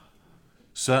 yeah.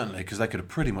 Certainly, because they could have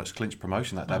pretty much clinched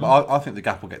promotion that day. But I think the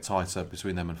gap will get tighter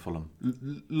between them and Fulham.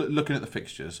 Looking at the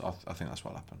fixtures, I think that's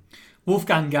what'll happen.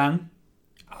 Wolfgang Gang.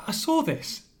 I saw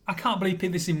this. I can't believe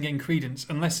this is even getting credence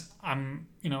unless I'm,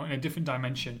 in a different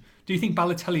dimension. Do you think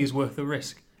Balotelli is worth the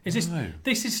risk? Is this No.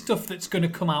 This is stuff that's going to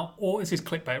come out, or this is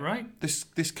clickbait, right? This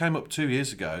came up 2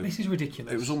 years ago. This is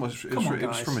ridiculous. It was almost Come on, it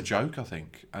was guys. from a joke, I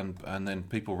think, and then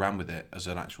people ran with it as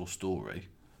an actual story.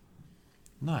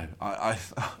 No,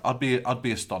 I'd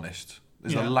be astonished.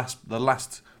 There's Yeah. the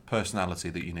last personality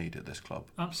that you need at this club.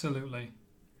 Absolutely.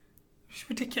 It's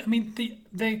ridiculous. I mean,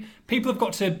 they people have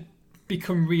got to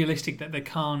become realistic that they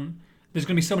can't. There's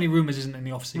going to be so many rumours, isn't there, in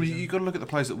the off Well, season? you've got to look at the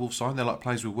players that Wolves signed. They're like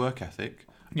players with work ethic,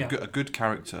 Yeah. a good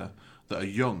character, that are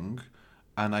young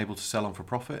and able to sell on for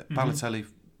profit. Balotelli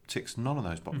ticks none of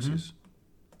those boxes.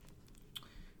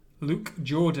 Luke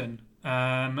Jordan.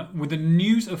 With the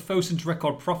news of Fosun's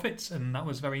record profits, and that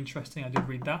was very interesting, I did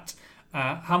read that.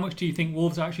 How much do you think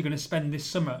Wolves are actually going to spend this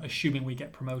summer, assuming we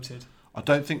get promoted? I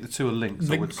don't think the two are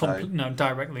linked. I would say. No,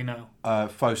 directly no.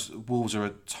 Wolves are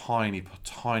a tiny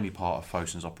part of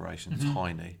Fosun's operation.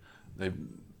 Tiny. They,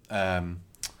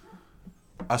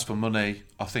 as for money,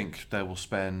 I think they will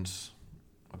spend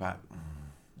about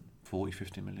 40,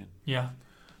 50 million. Yeah.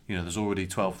 There's already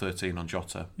 12, 13 on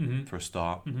Jota for a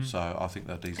start. So I think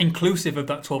they're decent. Inclusive of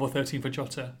that 12 or 13 for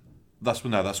Jota. That's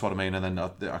what I mean. And then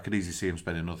I could easily see him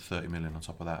spending another 30 million on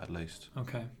top of that at least.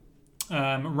 Okay.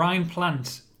 Ryan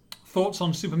Plant. Thoughts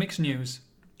on Supermix news?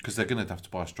 Because they're going to have to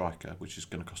buy a striker, which is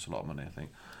going to cost a lot of money, I think.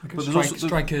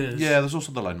 Strikers. Yeah, there's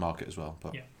also the loan market as well.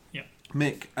 But Yeah.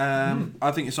 Mick,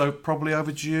 I think it's probably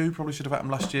overdue. Probably should have had him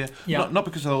last year. Yeah. Not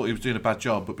because I thought he was doing a bad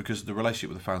job, but because the relationship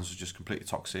with the fans was just completely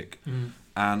toxic.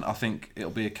 And I think it'll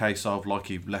be a case of like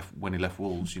when he left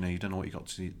Wolves. You don't know what you got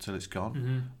till it's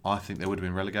gone. I think they would have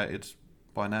been relegated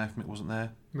by now if Mick wasn't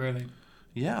there. Really?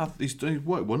 Yeah, he's doing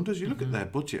worked wonders. You look at their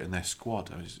budget and their squad;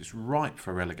 it's ripe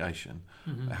for relegation.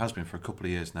 It has been for a couple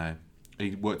of years now.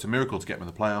 He worked a miracle to get them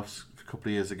in the playoffs a couple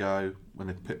of years ago when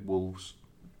they picked Wolves.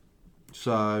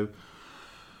 So,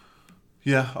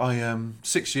 yeah,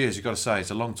 6 years. You've got to say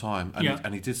it's a long time,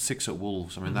 and he did 6 at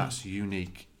Wolves. I mean, that's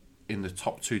unique in the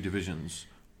top 2 divisions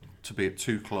to be at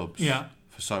 2 clubs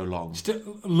for so long.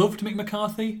 Still loved Mick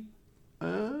McCarthy?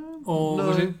 Or no.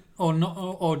 was it, or not?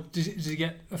 Or did he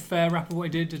get a fair rap of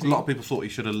what he did? A lot of people thought he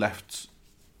should have left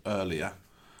earlier,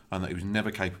 and that he was never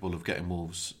capable of getting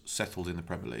Wolves settled in the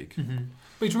Premier League.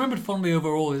 But he's remembered fondly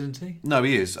overall, isn't he? No,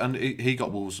 he is, and he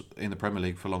got Wolves in the Premier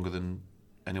League for longer than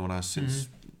anyone has since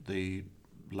the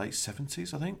late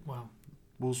 70s, I think. Wow.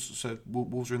 Wolves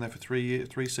are in there for 3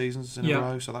 seasons in a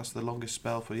row, so that's the longest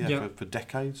spell for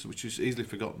decades, which is easily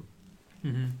forgotten.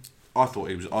 Mm-hmm. I thought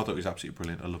he was absolutely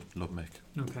brilliant. I love Mick.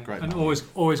 Okay, Great and man.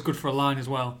 always good for a line as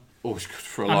well. Always good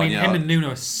for a line. Him and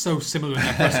Nuno are so similar in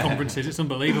their press conferences. It's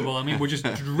unbelievable. I mean, we're just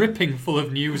dripping full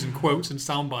of news and quotes and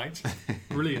sound bites.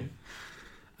 Brilliant.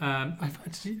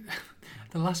 The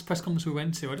last press conference we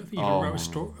went to, I don't think you even wrote a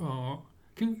story.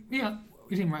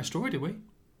 We didn't write a story, did we? There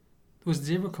was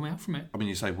zero coming out from it. I mean,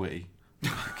 you say we.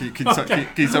 Can you tell me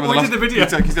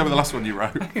the last one you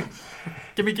wrote?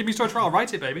 Give me story trial. I'll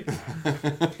write it, baby.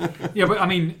 Yeah, but I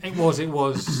mean, it was.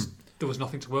 There was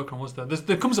nothing to work on, was there?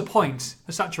 There comes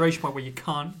a saturation point where you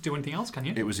can't do anything else, can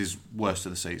you? It was his worst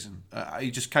of the season.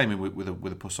 He just came in with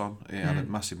a puss on. He had a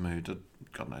massive mood.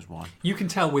 God knows why. You can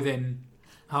tell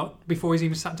before he's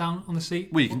even sat down on the seat.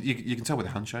 Well, you can tell with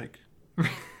a handshake.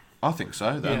 I think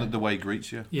so. The way he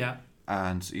greets you. Yeah.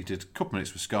 And he did a couple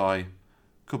minutes with Sky,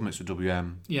 a couple minutes with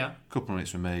WM. Yeah. A couple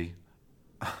minutes with me.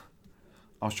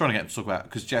 I was trying to get him to talk about,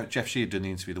 because Jeff Shear did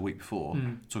the interview the week before,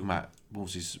 talking about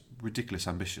Wolves' ridiculous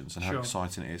ambitions and how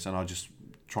exciting it is, and I just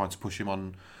tried to push him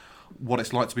on what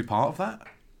it's like to be part of that.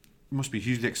 It must be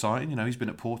hugely exciting. He's been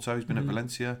at Porto, he's been at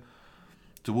Valencia.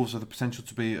 Do Wolves have the potential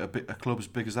to be a club as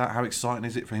big as that? How exciting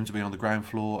is it for him to be on the ground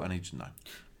floor? And he just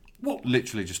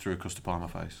literally just threw a custard pie in my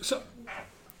face. So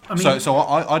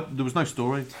I there was no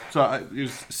story. So it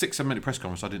was 6-7 minute press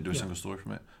conference. I didn't do a single story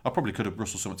from it. I probably could have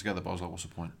rustled something together, but I was like, what's the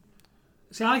point?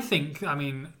 See, I think,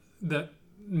 that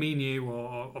me and you,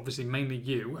 or obviously mainly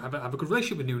you, have a good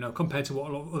relationship with Nuno compared to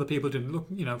what a lot of other people do.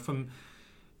 From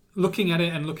looking at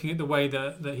it and looking at the way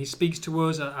that he speaks to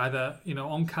us, either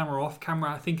on camera or off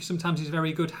camera, I think sometimes he's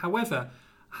very good. However,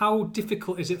 how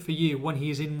difficult is it for you when he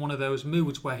is in one of those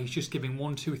moods where he's just giving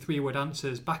 1, 2, 3 word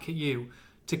answers back at you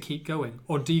to keep going,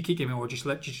 or do you keep giving, or just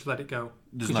let it go?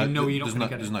 Because you're not going to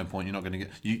get it. There's no point. You're not going to get.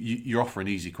 You're offering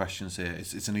easy questions here.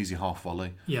 It's an easy half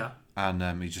volley. Yeah.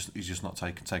 And he's just not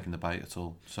taking the bait at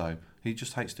all. So he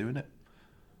just hates doing it.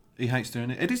 He hates doing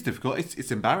it. It is difficult.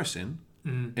 It's embarrassing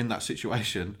in that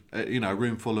situation. A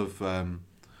room full of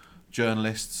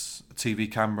journalists, a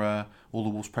TV camera, all the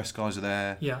Wolves press guys are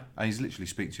there. Yeah. And he's literally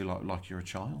speaking to you like you're a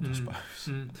child, I suppose.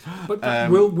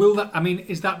 But will that? I mean,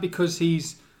 is that because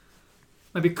he's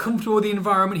maybe comfortable with the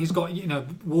environment? He's got,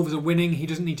 Wolves are winning. He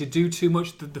doesn't need to do too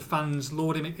much. The fans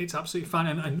laud him. It's absolutely fine.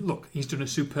 And look, he's done a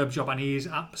superb job, and he is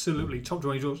absolutely top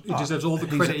drawer. He deserves all the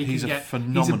credit he can get.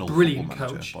 Phenomenal. He's a brilliant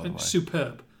manager, coach. by the way.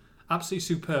 Superb, absolutely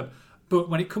superb. But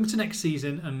when it comes to next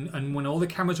season, and when all the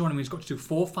cameras are on him, he's got to do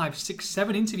 4, 5, 6,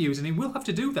 7 interviews, and he will have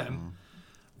to do them.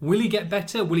 Will he get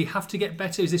better? Will he have to get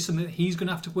better? Is this something that he's going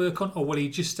to have to work on, or will he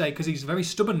just stay? Because he's a very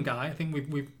stubborn guy. I think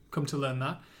we've come to learn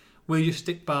that. Will he just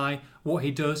stick by what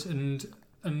he does and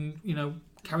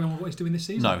carry on with what he's doing this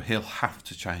season? No, he'll have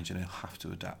to change and he'll have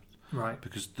to adapt. Right.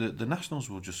 Because the Nationals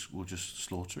will just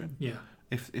slaughter him. Yeah.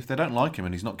 If they don't like him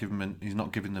and he's not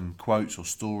giving them quotes or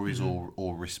stories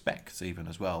or respect even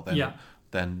as well,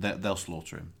 then they'll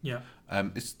slaughter him. Yeah.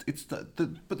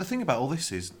 But the thing about all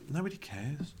this is nobody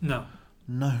cares. No.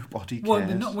 Nobody cares. Well,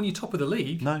 not when you're top of the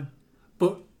league. No.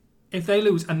 But if they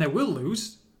lose, and they will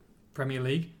lose, Premier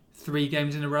League, 3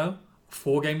 games in a row,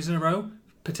 4 games in a row,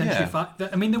 potentially 5.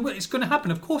 I mean, it's going to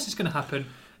happen. Of course, it's going to happen.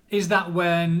 Is that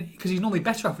when? Because he's normally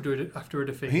better after a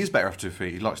defeat. He's better after a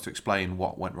defeat. He likes to explain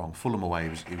what went wrong. Fulham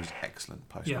away, he was excellent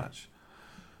post match.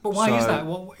 But why is that?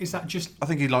 What is that? Just I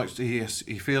think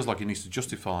he feels like he needs to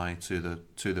justify to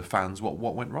the fans what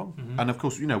went wrong. And of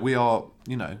course, we are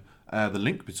the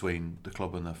link between the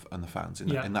club and the fans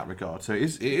in that regard. So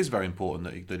it is very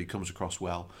important that he comes across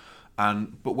well.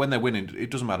 But when they're winning, it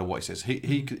doesn't matter what he says.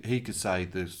 He could say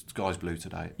the sky's blue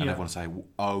today, and everyone say,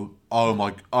 oh,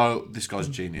 this guy's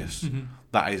a genius.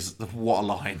 That is what a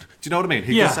line. Do you know what I mean?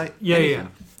 He can say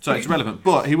anything. So it's relevant,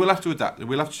 but he will have to adapt.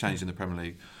 We'll have to change in the Premier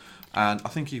League, and I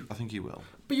think he will.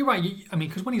 But you're right.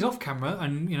 Because when he's off camera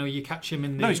and you catch him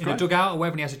in the dugout or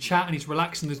wherever, and he has a chat and he's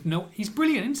relaxed and he's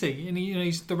brilliant, isn't he? And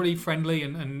he's thoroughly friendly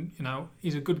and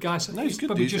he's a good guy. So he's good.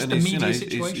 Probably just a media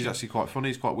situation. He's actually quite funny.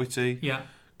 He's quite witty. Yeah.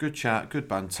 Good chat, good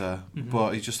banter,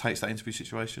 but he just hates that interview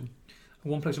situation.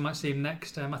 One place we might see him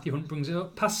next, Matthew Hunt brings it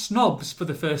up. Past Snobs for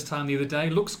the first time the other day.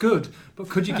 Looks good, but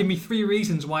could you give me 3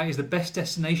 reasons why it is the best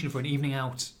destination for an evening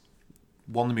out?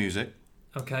 1, the music.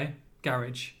 Okay,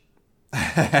 garage.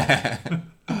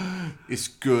 It's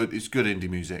good indie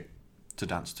music to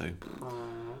dance to.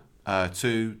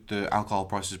 2, the alcohol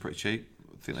price is pretty cheap.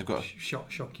 I think they've got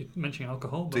shock. You're mentioning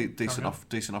alcohol. Decent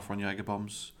offer on Jaeger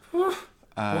bombs.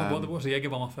 What's the Jaeger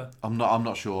bomb offer? I'm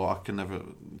not sure. I can never.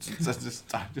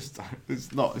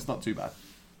 It's not too bad.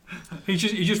 He's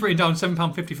just written down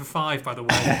 £7.50 for 5, by the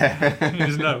way. In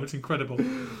his note. It's incredible.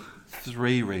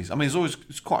 3 reasons. I mean,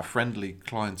 it's quite a friendly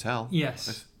clientele.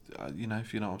 Yes. You know,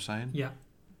 if you know what I'm saying. Yeah.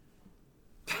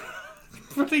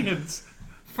 Brilliant.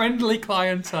 Friendly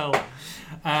clientele.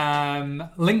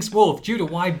 Lynx Wolf. Judah,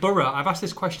 why Borough? I've asked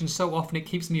this question so often it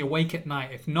keeps me awake at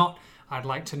night. If not, I'd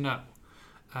like to know.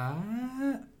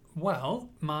 Well,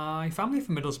 my family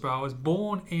from Middlesbrough. I was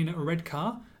born in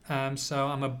Redcar. So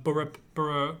I'm a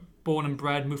Borough born and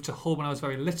bred. Moved to Hull when I was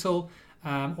very little.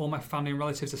 All my family and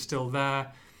relatives are still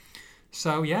there.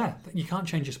 So, yeah, you can't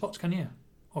change your spots, can you?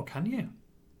 Or can you?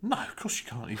 No, of course you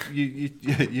can't.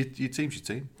 Your team's your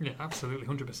team. Yeah, absolutely,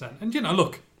 100%. And,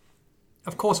 look,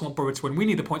 of course I want Borough to win. We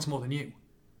need the points more than you,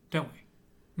 don't we?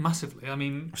 Massively. I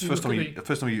mean... It's the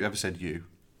first time you ever said you.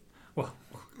 Well,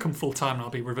 come full time and I'll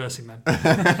be reversing then.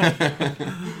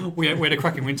 we had a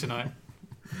cracking win tonight.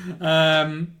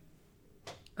 I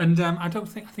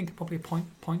think probably a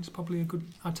point's probably a good...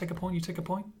 I'd take a point, you take a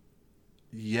point?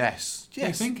 Yes. Do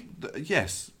you think?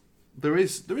 Yes. There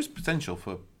is potential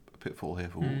for a pitfall here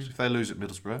for Wolves. If they lose at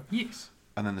Middlesbrough. Yes.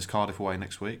 And then there's Cardiff away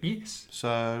next week. Yes.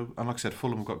 So, and like I said,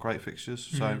 Fulham have got great fixtures.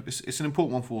 So it's an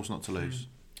important one for Wolves not to lose.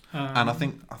 And I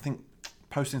think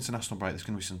post-international break, there's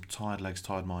going to be some tired legs,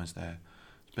 tired minds there.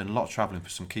 There's been a lot of travelling for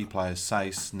some key players.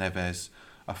 Sace, Neves,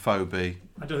 Afobe.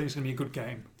 I don't think it's going to be a good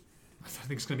game. I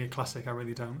think it's going to be a classic. I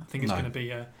really don't. I think it's going to be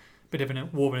a bit of a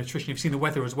war of attrition. You've seen the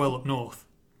weather as well up north.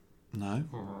 No.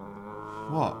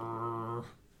 What?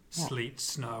 Sleet,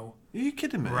 snow. Are you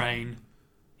kidding me? Rain.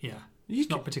 Yeah. It's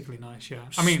not particularly nice, yeah.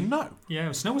 Snow?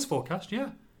 Yeah, snow was forecast,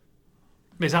 yeah.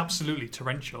 It's absolutely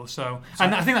torrential, so...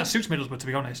 And I think that suits Middlesbrough, to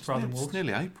be honest, rather than Wolves. It's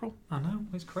nearly April. I know,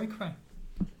 it's cray-cray.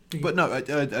 But no,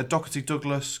 Doherty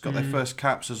Douglas got their first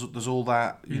caps. There's all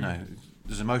that, you know...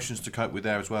 There's emotions to cope with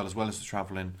there as well as the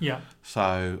travelling. Yeah.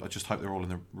 So I just hope they're all in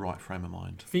the right frame of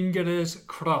mind. Fingers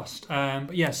crossed.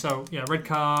 But yeah, so yeah,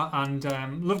 Redcar and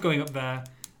love going up there.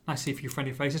 Nice to see a few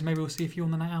friendly faces. Maybe we'll see a few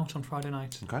on the night out on Friday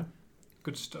night. Okay.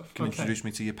 Good stuff. Can you introduce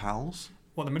me to your pals?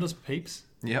 What, the Middlesbrough peeps?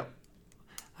 Yep.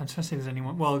 I'm trying to see if there's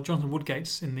anyone. Well, Jonathan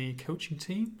Woodgate's in the coaching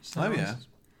team. So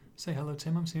say hello to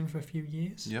him. I haven't seen him for a few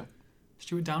years. Yep.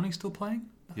 Stuart Downing's still playing.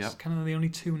 That's kind of the only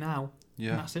two now. Yeah.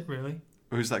 And that's it, really.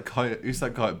 Who's that guy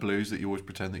at Blues that you always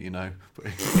pretend that you know, but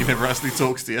he never actually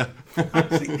talks to you?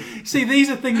 See, these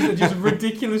are things that just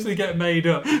ridiculously get made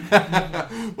up.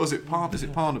 Is it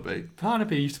Parnaby?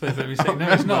 Parnaby used to play for me. No,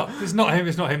 it's not. It's not him.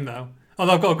 It's not him though.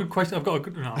 Although I've got a good question. I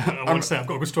want to say I've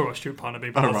got a good story about Stuart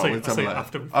Parnaby, but I'll say it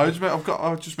after.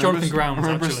 I just Jonathan Grounds,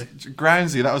 actually.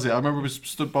 Groundsy, that was it. I remember he was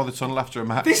stood by the tunnel after a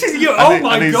match. This is you. Oh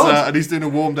my god! And he's doing a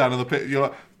warm down in the pit. You're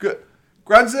like, good.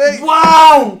 Granzy!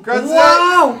 Wow! Granzy!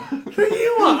 Wow!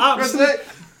 You are absolutely...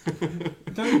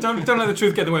 don't let the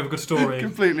truth get in the way of a good story.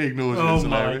 Completely ignores it. Oh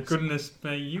my goodness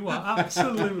me! You are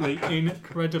absolutely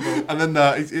incredible. And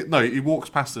then he walks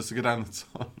past us to go down the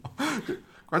tunnel.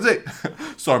 Granzy!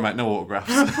 Sorry, mate, no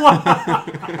autographs.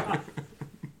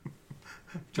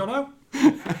 Jono?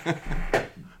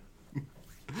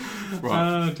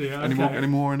 Right. Oh dear. Okay. Any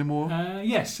more?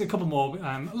 Yes, a couple more.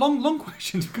 Long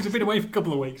questions because we've been away for a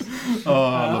couple of weeks.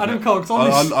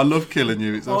 I love killing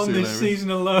you. It's on this season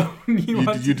alone, you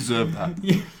deserve that.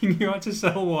 You had to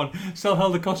sell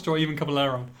Helder Costa or even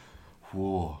Caballero.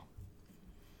 Whoa,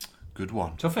 good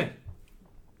one. Toughie.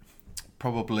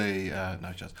 Probably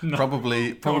no chance. No.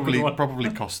 Probably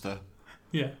Costa.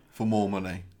 Yeah. For more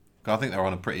money. I think they're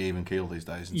on a pretty even keel these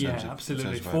days.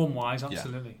 Absolutely. Form-wise,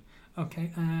 absolutely. Yeah.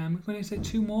 Okay, we're going to say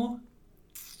two more.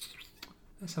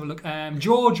 Let's have a look.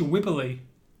 George Wibberley.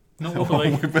 Not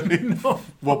Wibberley. No.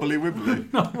 Wobbly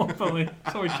Wibberley. Not Wobbly.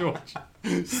 Sorry, George.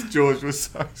 George was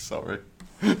so sorry.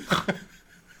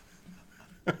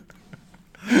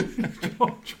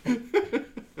 George.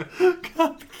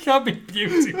 Can't be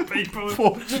beauty people.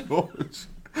 Poor George.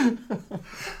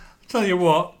 Tell you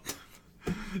what,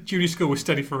 junior school was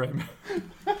steady for him.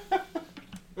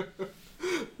 I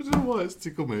don't know why it's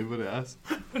tickled me, but it has.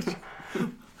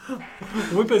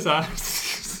 Whipper's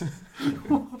ass.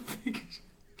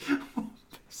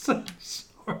 So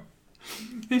sorry.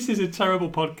 This is a terrible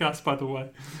podcast, by the way.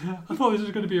 I thought this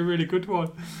was going to be a really good one.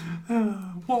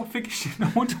 What fiction? I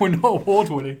wonder we're not award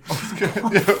winning.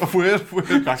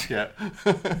 We're back yet.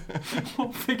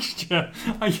 What fixture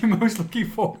are you most looking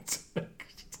forward to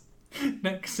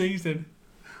next season?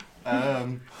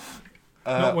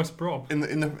 Not West Brom. In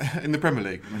the Premier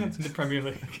League. In the Premier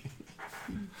League.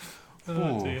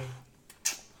 Oh dear.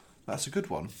 That's a good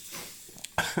one.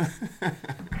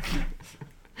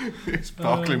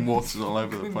 Sparkling waters all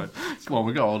over the place. Come on,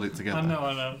 we've got to hold it together. I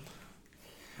know.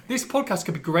 This podcast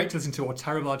could be great to listen to or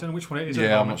terrible. I don't know which one it is.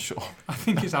 Yeah, I'm not sure. I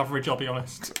think it's average, I'll be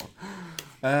honest.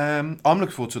 I'm looking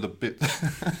forward to the bit.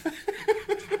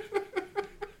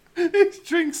 His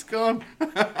drink's gone.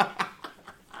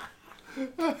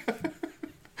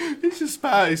 He's just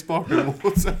spat out his sparkling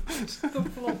water.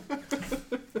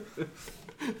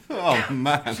 Oh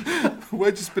man,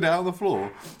 where'd you spit it out on the floor?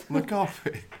 On the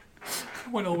carpet?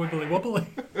 Went all wibbly wobbly.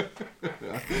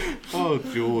 Oh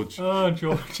George. Oh,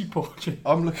 Georgie Porgy.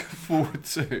 I'm looking forward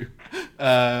to.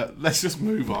 Let's just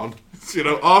move on. You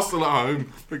know, Arsenal at home,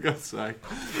 for God's sake.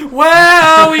 Where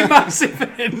are we massive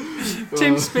in?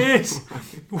 Tim Spears.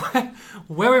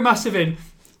 Where are we massive in?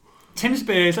 Tim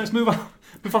Spears. Let's move on.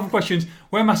 Move on from questions.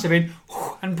 We're massive in.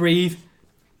 And breathe.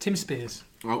 Tim Spears.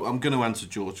 Well, I'm going to answer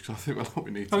George because I think that's what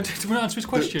we need to. Oh, do you want to answer his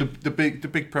question? The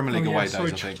big Premier League away days, I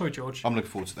think. Sorry, George. I'm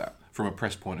looking forward to that from a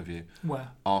press point of view. Where?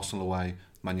 Arsenal away,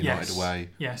 Man United away.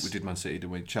 Yes. We did Man City, didn't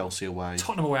we? Chelsea away.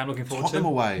 Tottenham away, I'm looking forward to. Tottenham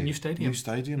away. New stadium. New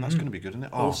stadium, that's going to be good, isn't it?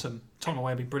 Oh, Awesome. Tottenham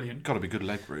away would be brilliant. got to be good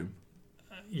leg room.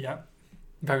 Yeah.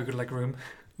 Very good leg room.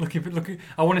 Looking.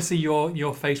 I want to see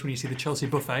your face when you see the Chelsea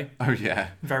buffet. Oh, yeah.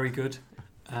 Very good.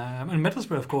 And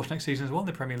Middlesbrough, of course, next season as well in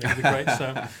the Premier League would be great.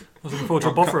 So I was looking forward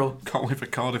to a Bovril. Can't wait for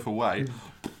Cardiff away.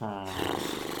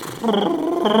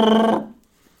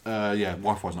 Yeah,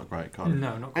 Wi-Fi's not great at Cardiff.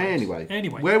 No, not great.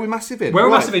 Anyway. Where are we massive in? Where are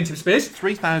we massive in, Tim Spears?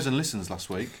 3,000 listens last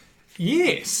week.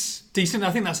 Yes. Decent.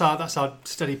 I think that's our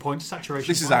steady point,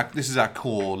 saturation This point. is our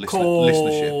core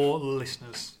listenership. Core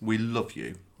listeners. We love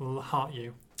you. Heart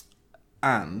you.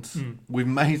 And we've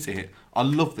made it. I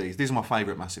love these. These are my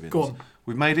favourite massive ins. Go on.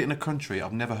 We've made it in a country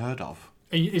I've never heard of.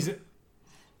 Are you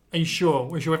sure?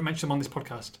 We should ever mention them on this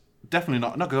podcast? Definitely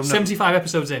not. No, because I've 75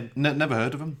 episodes in. never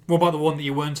heard of them. What about the one that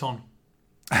you weren't on?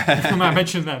 I might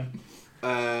mention them.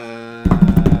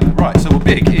 Right, so we're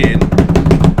big in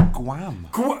Guam.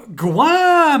 Guam.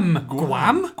 Guam?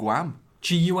 Guam. Guam?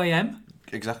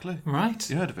 Exactly. Right.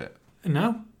 You heard of it?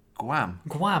 No. Guam.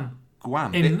 Guam.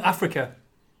 Guam. In Africa.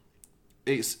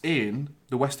 It's in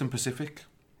the Western Pacific.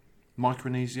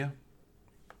 Micronesia.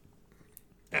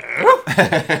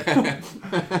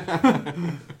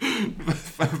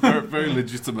 very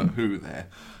legitimate who there.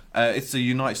 It's a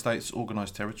United States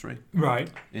organised territory Right.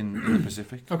 in the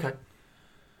Pacific. Okay.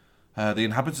 The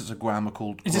inhabitants of Guam are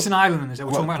called. Is this an island? Is it?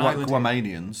 We're talking about an island.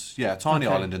 Guamanians. Yeah, a tiny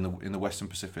Okay. island in the Western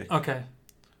Pacific. Okay.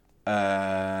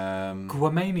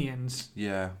 Guamanians.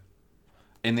 Yeah.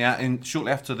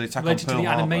 Shortly after the attack Related to on the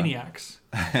Pearl Harbor. Animaniacs.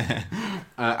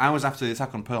 Hours after the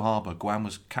attack on Pearl Harbor, Guam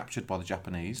was captured by the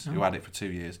Japanese, who had it for 2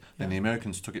 years. Then the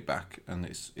Americans took it back, and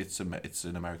it's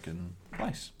an American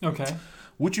place. Okay.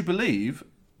 Would you believe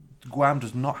Guam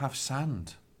does not have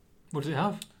sand? What does it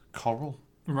have? Coral.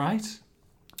 Right.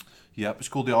 Yep, it's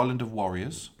called the Island of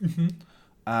Warriors. Mm-hmm.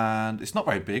 And it's not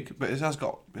very big, but it has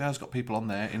got people on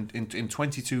there in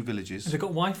 22 villages. Has it got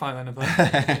Wi-Fi then? Have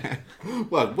they?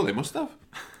 well, they must have.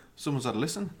 Someone's had a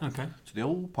listen Okay. to the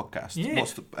old podcast. Yeah.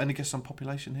 Any guess on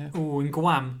population here? Oh, in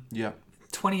Guam, Yeah.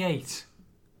 28.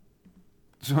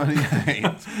 28.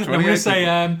 I'm going to say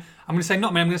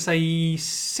not many. I'm going to say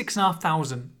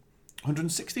 6,500.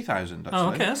 160,000, actually. Oh,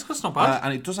 okay, that's not bad.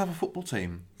 And it does have a football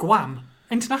team. Guam,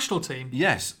 international team.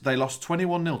 Yes, they lost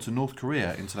 21-0 to North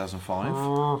Korea in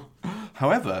 2005.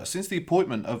 However, since the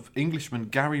appointment of Englishman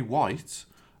Gary White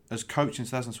as coach in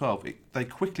 2012, they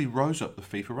quickly rose up the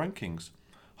FIFA rankings.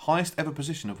 Highest ever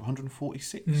position of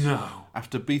 146. No.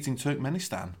 After beating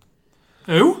Turkmenistan.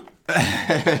 Who?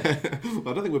 I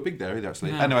don't think we're big there either,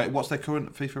 actually. No. Anyway, what's their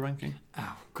current FIFA ranking?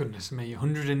 Oh, goodness me.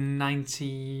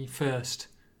 191st.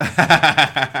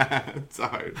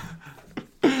 Don't.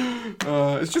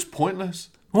 It's just pointless.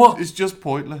 What? It's just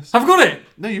pointless. I've got it.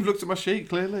 No, you've looked at my sheet,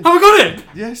 clearly. Have I got it?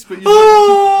 Yes, but you...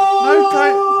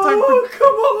 Oh,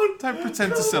 come on. Don't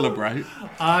pretend to celebrate.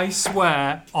 I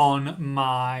swear on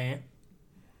my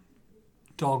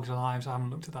dog's lives, I haven't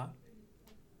looked at that.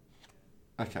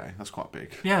 Okay, that's quite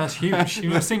big. Yeah, that's huge.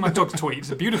 You've seen my dog's tweets.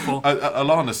 They're beautiful.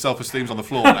 Alana's self-esteem's on the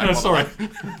floor now. Sorry.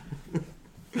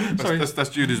 Sorry. That's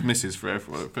Judah's missus for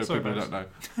everyone. For Sorry, people who babes.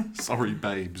 don't know. Sorry,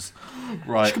 babes. She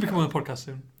Right. could be coming on the podcast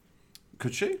soon.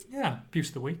 Could she? Yeah, Abuse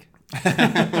of the Week.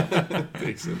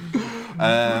 Decent.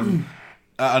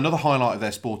 Another highlight of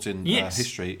their sporting Yes.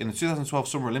 history, in the 2012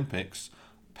 Summer Olympics,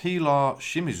 Pilar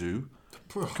Shimizu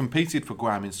competed for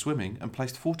Guam in swimming and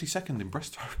placed 42nd in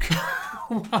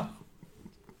breaststroke.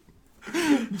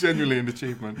 Genuinely an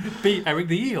achievement. Beat Eric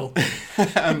the Eel.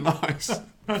 Nice.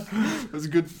 That's a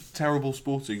good, terrible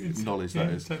sporting knowledge, that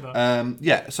yeah, is. take that.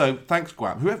 Yeah, so thanks,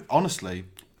 Guam. Whoever, honestly...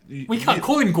 We can't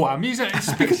call him Guam.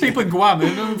 It's because people in Guam,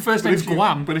 the first name's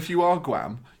Guam. But if you are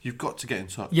Guam, you've got to get in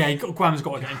touch. Yeah, Guam's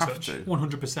got to get in have touch. to.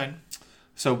 100%.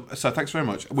 So thanks very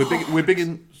much. We're big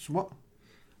in what?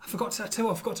 I forgot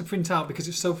to print out because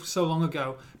it's so long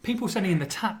ago. People sending in the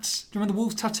tats. Do you remember the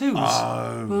Wolves tattoos?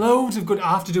 Oh. Loads of good.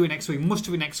 I have to do it next week. Must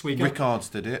do it next week. Rickards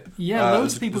did it. Yeah,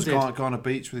 loads of people did. did. There's a guy on a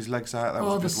beach with his legs out. That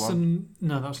was a good one.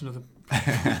 No, that was another.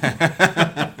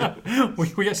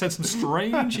 we get sent some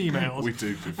strange emails. We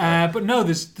do. But no,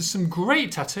 there's some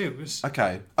great tattoos.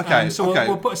 Okay. So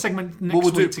we'll put a segment next week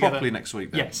we'll do it together. properly next week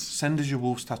then. Yes. Send us your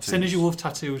Wolves tattoos. Send us your Wolves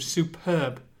tattoos.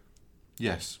 Superb.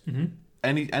 Yes. Mm-hmm.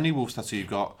 Any Wolves tattoo you've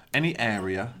got, any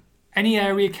area. Any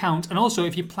area count. And also,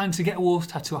 if you plan to get a Wolves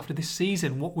tattoo after this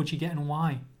season, what would you get and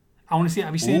why? I want to see it.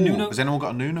 Have you seen a Nuno? Has anyone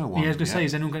got a Nuno one? Yeah, I was going to say,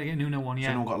 has anyone got to get a Nuno one? Yeah. Has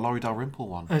anyone got a Laurie Dalrymple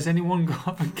one? Has anyone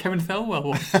got a Kevin Thelwell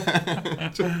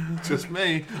one? Just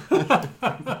me.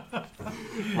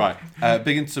 Right.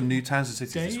 Big into some new towns and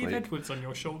cities this Dave week. Edwards on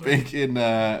your shoulder. Big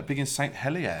in St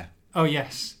Helier, Oh,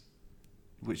 yes.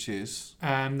 which is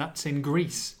That's in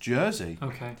Greece. Jersey.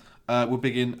 Okay. We're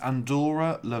big in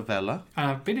Andorra la Vella.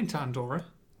 I've been into Andorra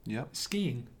Yep.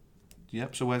 skiing.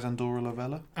 Yep. So where's Andorra la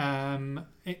Vella?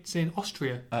 It's in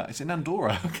Austria. It's in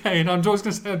Andorra. Okay, and I was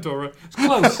going to say Andorra. It's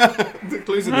close. The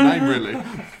clue's in the name, really.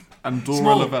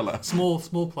 Andorra la Vella. Small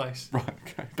place. Right.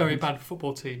 Okay. Very bad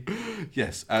football team.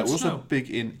 Yes. We're also snow. big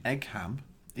in Egham.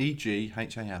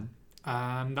 Egham.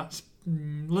 That's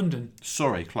London.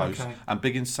 Sorry, close. Okay. And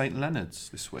big in St Leonard's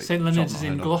this week. St which I've Leonard's not is in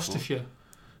heard of Gloucestershire.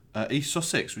 before. East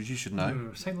Sussex, which you should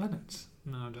know. St Leonard's?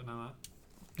 No, I don't know that.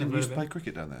 Didn't Never you used to heard play of it.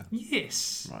 cricket down there?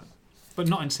 Yes. Right. But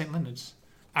not in St Leonard's.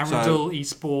 Arundel,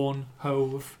 Eastbourne,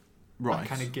 Hove, Right. that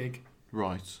kind of gig.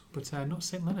 Right. But not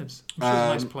St Leonard's. I'm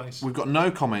sure it's a nice place. We've got no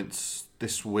comments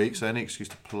this week, so any excuse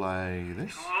to play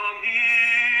this.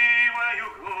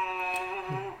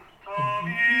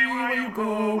 Where you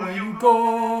go, where you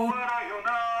go.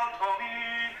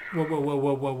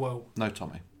 Whoa. No,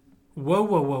 Tommy.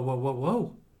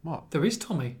 Whoa. What? There is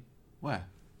Tommy. Where?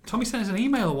 Tommy sent us an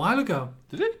email a while ago.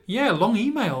 Did he? Yeah, long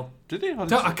email. Did he?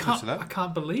 I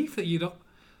can't believe that you don't.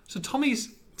 So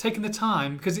Tommy's taken the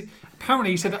time because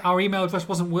apparently he said that our email address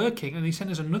wasn't working, and he sent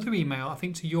us another email, I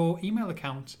think, to your email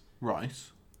account, Right.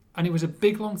 and it was a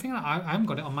big long thing. I haven't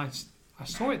got it on my. I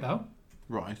saw it though.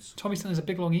 Right. Tommy sent us a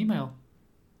big long email.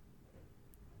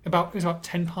 It was about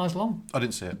 10 pages long. I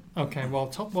didn't see it. Okay, well,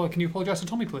 can you apologise to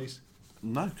Tommy, please?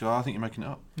 No, because I think you're making it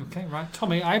up. Okay, right.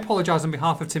 Tommy, I apologise on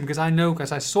behalf of Tim because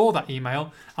I saw that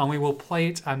email and we will play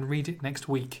it and read it next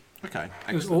week. Okay.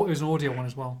 It was an audio one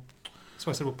as well.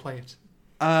 So I said we'll play it.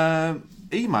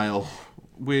 Email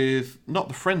with not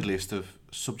the friendliest of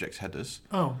subject headers.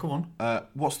 Oh, go on.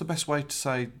 What's the best way to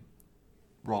say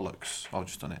Rollocks? I've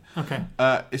just done it. Okay.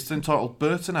 It's entitled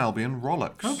Burton Albion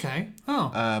Rollocks. Okay. Oh.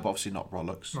 But obviously not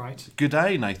Rollocks. Right. Good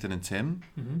day, Nathan and Tim.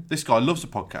 Mm-hmm. This guy loves the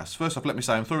podcast. First off, let me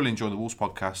say I'm thoroughly enjoying the Wolves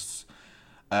podcasts.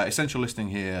 Essential listening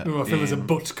here. Ooh, I feel there's a in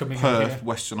butt coming in Perth, here.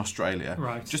 Western Australia.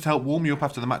 Right. Just to help warm you up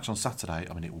after the match on Saturday.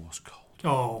 I mean, it was cold.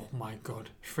 Oh my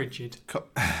God, frigid.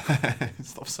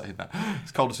 Stop saying that.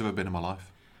 It's the coldest I've ever been in my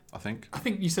life, I think. I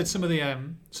think you said some of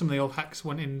the old hacks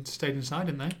went in, stayed inside,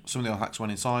 didn't they? Some of the old hacks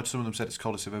went inside. Some of them said it's the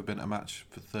coldest they've ever been at a match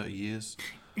for 30 years.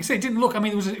 You say it didn't look. I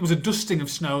mean, it was a dusting of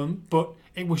snow, but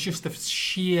it was just the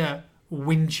sheer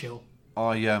wind chill.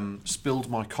 I spilled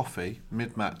my coffee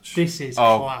mid-match. This is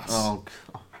class. Oh,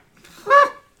 God.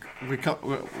 We can't,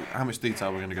 how much detail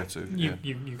are we going to go to?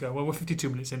 You go. Well, we're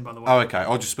 52 minutes in, by the way. Oh, okay.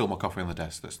 I'll just spill my coffee on the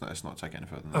desk. Let's not take it any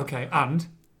further than that. Okay,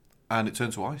 And it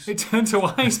turned to ice. it turned to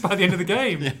ice by the end of the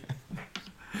game.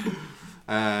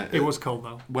 It was cold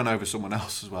though. Went over someone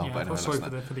else as well. Yeah, but I anyway, felt sorry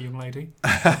that's for the young lady.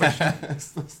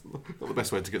 that's not the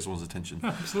best way to get someone's attention.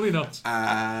 Absolutely not.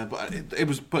 But it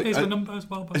was. But Here's the number as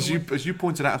well. By as the way. you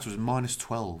pointed out, it was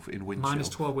 -12 in wind chill.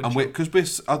 -12 wind and chill.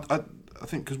 because I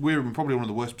think because we're in probably one of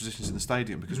the worst positions in the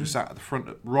stadium because we sat at the front,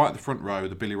 right at the front row,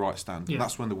 the Billy Wright stand, Yeah. and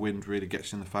that's when the wind really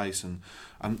gets you in the face.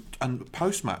 And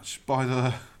post match by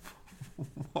the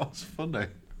what's funny,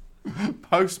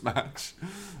 post match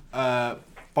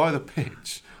by the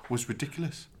pitch was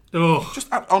ridiculous. Oh, Just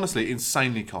honestly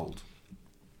insanely cold.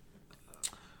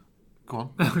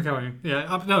 Go on. going.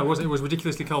 Yeah, no, it wasn't. It was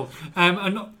ridiculously cold.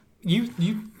 And you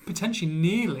potentially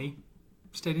nearly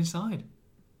stayed inside.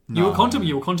 You were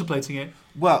contemplating it.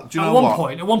 Well, do you know At what?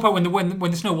 one point,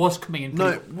 when the snow was coming in. No,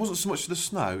 it wasn't so much the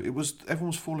snow. It was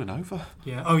everyone was falling over.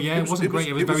 Yeah. Oh, yeah. It wasn't great.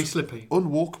 It was very slippy.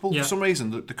 Unwalkable Yeah. for some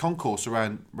reason. The concourse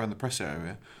around the press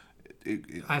area.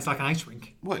 It's like an ice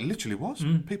rink. Well, it literally was.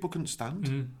 People couldn't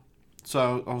stand.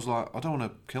 So I was like, I don't want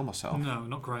to kill myself. No,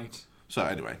 not great. So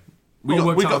anyway, we All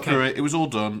got worked out through okay. it. It was all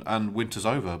done, and winter's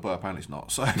over. But apparently it's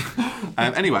not. So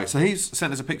anyway, so he's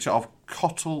sent us a picture of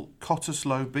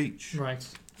Cottesloe Beach. Right.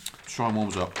 Try and warm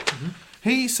us up.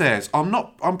 He says, I'm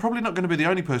probably not going to be the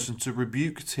only person to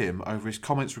rebuke Tim over his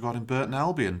comments regarding Burton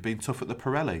Albion being tough at the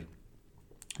Pirelli.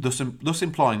 Thus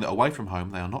implying that away from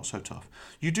home they are not so tough.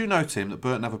 You do know, Tim, that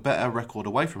Burton have a better record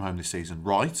away from home this season,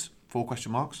 right? 4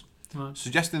 question marks. Right.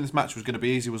 Suggesting this match was going to be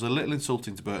easy was a little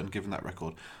insulting to Burton given that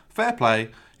record. Fair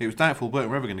play. It was doubtful Burton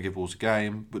were ever going to give Wolves a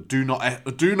game, but do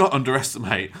not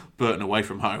underestimate Burton away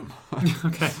from home.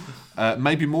 Okay.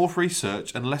 Maybe more for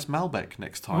research and less Malbec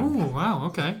next time. Oh, wow,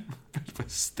 okay. A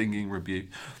stinging rebuke.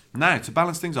 Now, to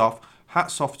balance things off,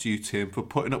 hats off to you, Tim, for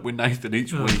putting up with Nathan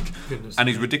each week goodness and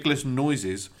his ridiculous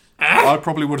noises. I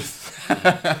probably would have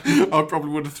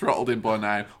throttled him by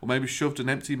now, or maybe shoved an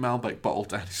empty Malbec bottle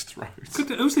down his throat.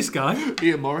 Who's this guy?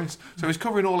 Ian Morris. So he's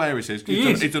covering all areas. He's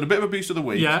done a bit of abuse of the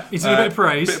week. Yeah, he's done a bit of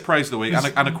praise. A bit of praise of the week,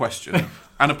 and a question,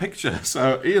 and a picture.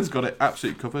 So Ian's got it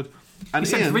absolutely covered. And He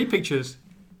sent 3 pictures.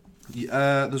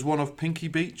 There's one of Pinky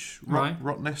Beach, Right.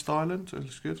 Rottnest Island. It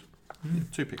looks good.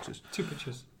 2 pictures. 2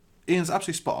 pictures. Ian's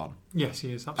absolutely spot on. Yes,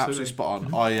 he is, absolutely. Absolutely spot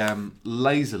on. I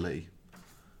lazily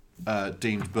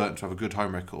deemed Burton to have a good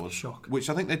home record, Shock. which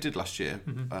I think they did last year.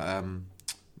 It's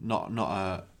not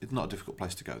a difficult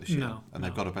place to go this year, and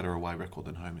they've got a better away record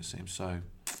than home, it seems. So,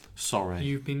 sorry.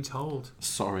 You've been told.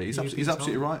 Sorry, he's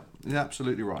absolutely right. He's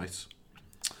absolutely right.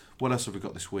 What else have we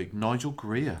got this week? Nigel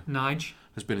Greer Nige.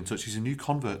 has been in touch. He's a new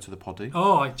convert to the poddy.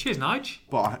 Oh, cheers, Nige.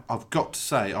 But I've got to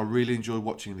say, I really enjoy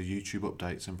watching the YouTube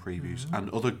updates and previews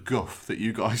and other guff that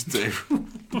you guys do.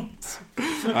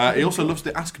 He also loves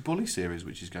the Ask a Bully series,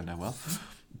 which is going down well.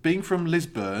 Being from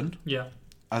Lisburn, Yeah.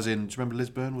 as in, do you remember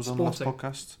Lisburn was on the last Sporting.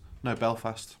 podcast? No,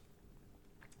 Belfast.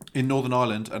 In Northern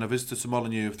Ireland, and a visitor to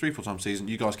Molyneux of 3 full-time season,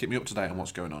 you guys keep me up to date on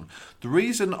what's going on. The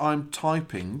reason I'm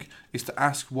typing is to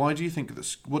ask, what do you think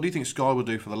Sky will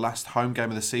do for the last home game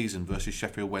of the season versus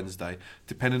Sheffield Wednesday,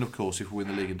 depending, of course, if we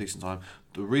win the league in decent time.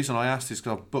 The reason I asked is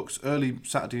because I've booked early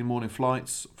Saturday morning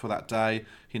flights for that day.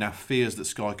 He now fears that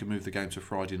Sky could move the game to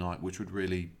Friday night, which would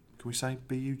really, can we say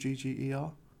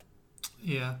Bugger?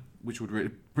 Yeah. Which would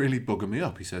really bugger me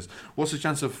up. He says, "What's the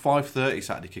chance of 5:30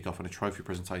 Saturday kickoff and a trophy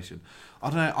presentation?"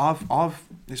 I don't know. I've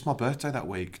it's my birthday that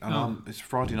week, and it's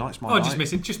Friday night. It's my night.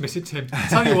 Just miss it, Tim. I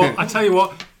tell you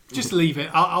what. Just leave it.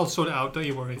 I'll sort it out. Don't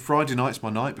you worry. Friday night's my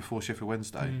night before Sheffield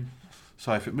Wednesday.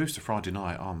 So if it moves to Friday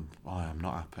night, I am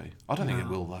not happy. I don't think it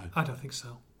will though. I don't think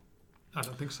so.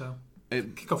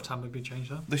 Kickoff time would be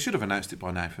changed though. They should have announced it by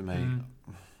now for me.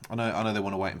 I know they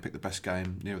want to wait and pick the best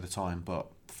game nearer the time, but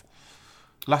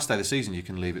last day of the season you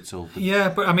can leave it till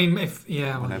but I mean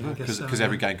whenever, because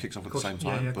every game kicks off at the same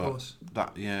time. Of but course.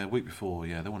 Week before,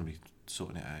 they want to be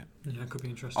sorting it out. Yeah, it could be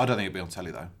interesting. I don't think it'll be on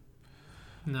telly though.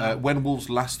 No. When Wolves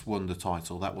last won the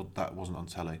title, that wasn't on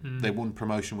telly. They won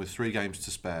promotion with 3 games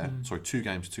to spare. Sorry, 2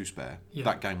 games to spare. Yeah.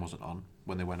 That game wasn't on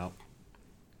when they went up.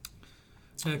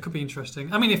 Yeah, it could be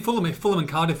interesting. I mean, if Fulham and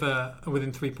Cardiff are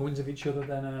within 3 points of each other,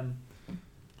 then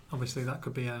obviously that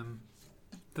could be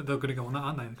they're going to go on that,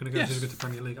 aren't they? They're going to go to the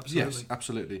Premier League. Absolutely. Yes,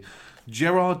 absolutely.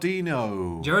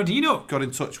 Gerardino got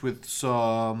in touch with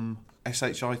some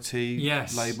SHIT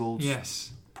labeled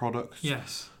products.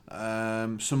 Yes.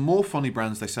 Some more funny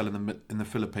brands they sell in the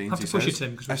Philippines. I have to push it,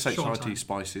 Tim, because we're short on time. SHIT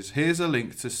spices. Here's a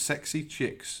link to sexy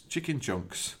chicken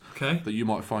chunks that you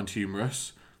might find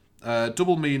humorous.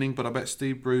 Double meaning, but I bet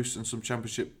Steve Bruce and some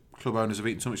Championship club owners have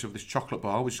eaten too much of this chocolate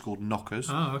bar, which is called Knockers.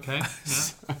 Oh, okay.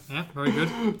 Yeah, very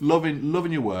good.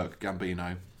 Loving your work,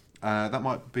 Gambino. That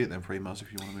might be it then for emails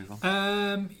if you want to move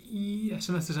on. Yes,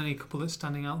 unless there's any couple that's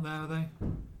standing out there, are they?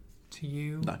 To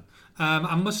you? No.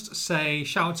 I must say,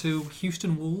 shout out to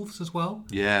Houston Wolves as well.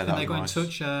 Yeah, that was they got nice. in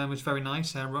touch, it was very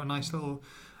nice. Wrote a nice little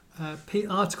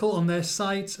article on their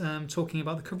site talking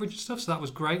about the coverage and stuff, so that was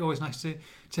great. Always nice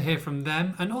to hear from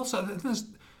them. And also, there's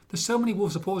so many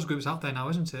Wolves supporters groups out there now,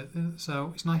 isn't it?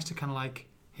 So it's nice to kind of like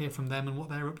hear from them and what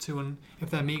they're up to, and if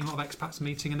they're meeting, a lot of expats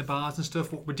meeting in the bars and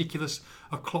stuff, what ridiculous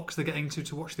clocks they're getting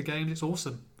to watch the games. It's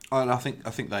awesome. And I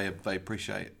think they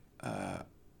appreciate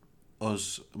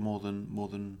us more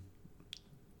than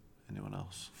anyone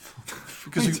else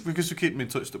because we keep them in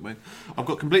touch, don't we? I've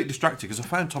got completely distracted because I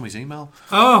found Tommy's email.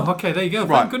 Oh, okay, there you go.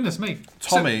 Right. Thank goodness me.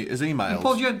 Tommy has emailed.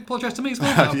 Apologise to me as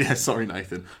well. Yeah, sorry,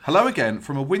 Nathan. Hello again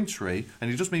from a wintry,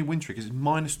 and he does mean wintry because it's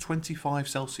minus 25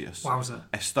 Celsius. Wowza.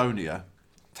 Estonia,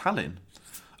 Tallinn.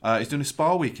 He's doing a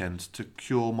spa weekend to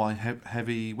cure my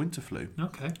heavy winter flu.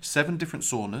 Okay. 7 different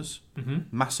saunas,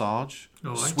 massage,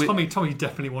 All right. Tommy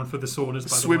definitely one for the saunas,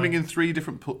 by swimming the way. in 3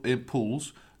 different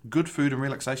pools, good food and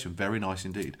relaxation. Very nice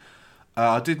indeed.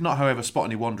 I did not, however, spot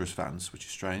any Wanderers fans, which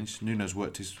is strange. Nuno's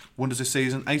worked his wonders this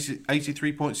season.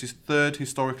 83 points, his 3rd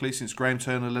historically since Graham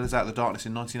Turner led us out of the darkness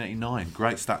in 1989.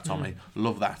 Great stat, Tommy.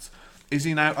 Love that. Is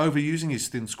he now overusing his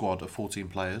thin squad of 14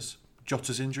 players?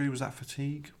 Jota's injury, was that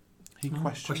fatigue? He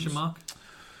questions. Question mark.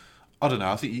 I don't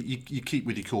know. I think you keep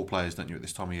with your core players, don't you, at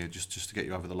this time of year, just to get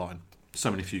you over the line.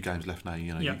 So many few games left now.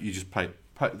 You just play.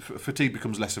 Fatigue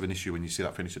becomes less of an issue when you see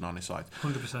that finishing on his side.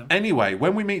 100%. Anyway,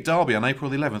 when we meet Derby on April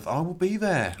the 11th, I will be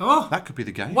there. Oh, that could be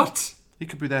the game. What? He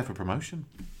could be there for promotion.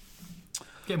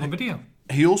 Get him on video.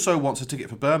 He also wants a ticket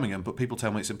for Birmingham, but people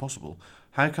tell me it's impossible.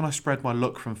 How can I spread my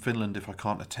luck from Finland if I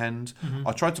can't attend?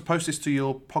 I tried to post this to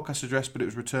your podcast address, but it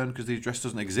was returned because the address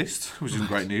doesn't exist, which is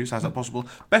great news. How's that possible?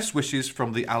 Best wishes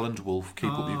from the Alland Wolf.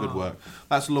 Keep up your good work.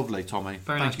 That's lovely, Tommy.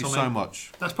 Thank you so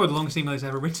much. That's probably the longest email he's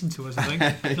ever written to us, I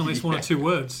think. Normally it's 1 or 2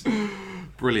 words.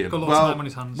 Brilliant. Got a lot of time on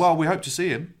his hands. Well, we hope to see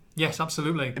him. Yes,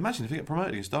 absolutely. Imagine if he get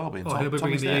promoted against Derby. And he'll be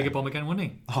bringing the there. Jaeger bomb again,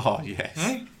 wouldn't he? Oh, yes.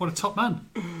 Hey, what a top man.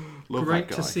 Love Great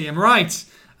that guy. to see him. Right,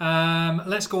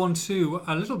 let's go on to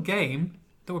a little game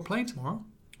that we're playing tomorrow.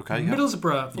 Okay.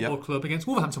 Middlesbrough Football Club against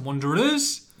Wolverhampton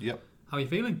Wanderers. Yep. How are you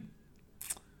feeling?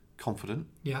 Confident.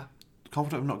 Yeah.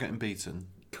 Confident of not getting beaten.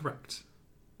 Correct.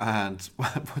 And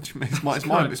what do you mean?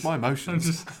 It's my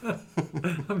emotions.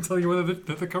 I'm telling you whether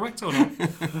they're correct or not.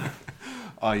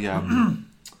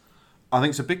 I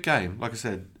think it's a big game. Like I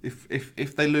said,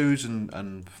 if they lose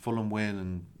and Fulham win,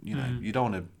 and you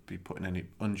don't want to be putting any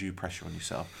undue pressure on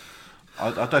yourself. I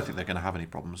don't think they're going to have any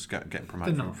problems getting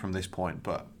promoted from this point.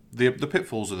 But the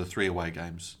pitfalls are the 3 away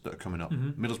games that are coming up: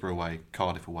 Middlesbrough away,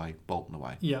 Cardiff away, Bolton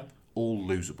away. Yeah, all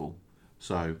losable.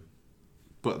 So,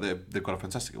 but they've got a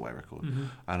fantastic away record,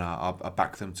 and I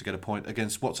back them to get a point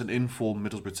against what's an informed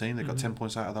Middlesbrough team. They've got 10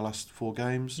 points out of their last 4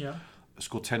 games. Yeah.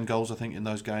 Scored 10 goals, I think, in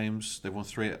those games. They've won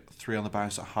three on the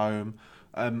bounce at home.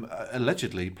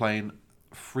 Allegedly playing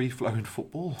free-flowing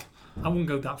football. I wouldn't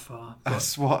go that far.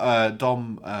 That's what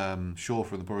Dom Shaw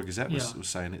from the Borough Gazette was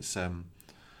saying.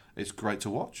 It's great to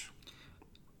watch.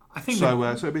 I think so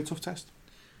it'll be a tough test.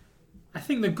 I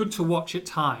think they're good to watch at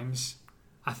times.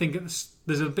 I think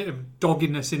there's a bit of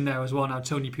doggedness in there as well. Now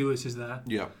Tony Pulis is there.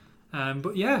 Yeah.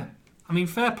 But yeah, I mean,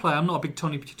 fair play. I'm not a big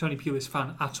Tony Pulis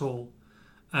fan at all.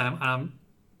 And I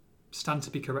stand to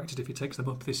be corrected if he takes them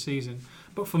up this season.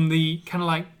 But from the kind of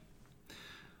like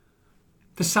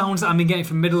the sounds that I've been getting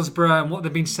from Middlesbrough and what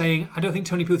they've been saying, I don't think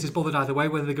Tony Pulis is bothered either way,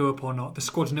 whether they go up or not. The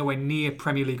squad's nowhere near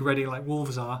Premier League ready like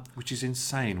Wolves are. Which is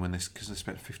insane because they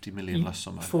spent 50 million last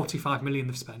summer. 45 million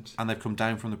they've spent. And they've come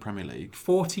down from the Premier League.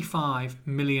 45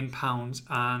 million pounds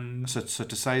and... So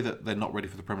to say that they're not ready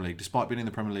for the Premier League, despite being in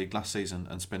the Premier League last season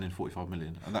and spending 45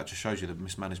 million, and that just shows you the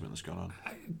mismanagement that's going on.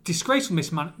 Disgraceful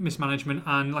mismanagement,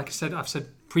 and like I said, I've said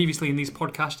previously in these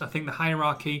podcasts, I think the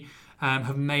hierarchy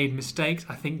have made mistakes.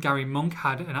 I think Gary Monk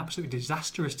had an absolutely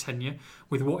disastrous tenure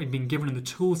with what he'd been given and the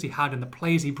tools he had and the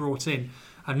players he brought in,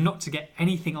 and not to get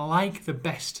anything like the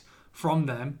best from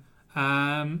them.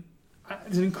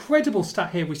 There's an incredible stat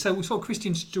here. We saw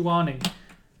Christian Stuani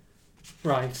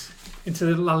into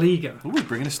the La Liga. Oh, he's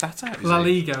bringing a stat out. La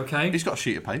Liga, okay. He's got a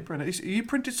sheet of paper and you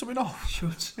printed something off.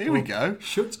 Here we go.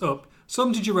 Shut up.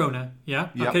 Some to Girona, yeah?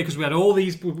 Yep. Okay, because we had all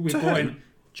these. We brought in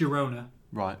Girona.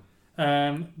 Right.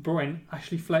 Brought in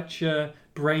Ashley Fletcher,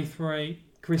 Braithwaite,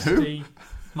 Christie,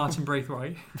 Martin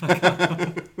Braithwaite.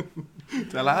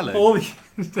 Del Ali. All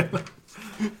the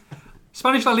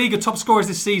Spanish La Liga top scorers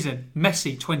this season: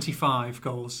 Messi 25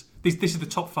 goals. This is the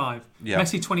top 5. Yep.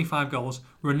 Messi 25 goals,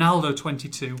 Ronaldo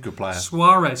 22, good player.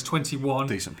 Suarez 21,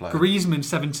 decent player. Griezmann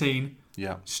 17,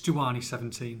 yeah. Stuani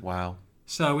 17. Wow.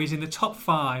 So he's in the top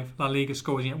 5 La Liga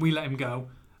scorers. Yet we let him go,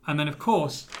 and then of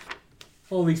course.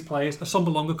 All these players.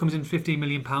 Assombalonga comes in £15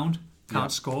 million.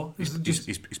 Can't score. He's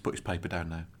put his paper down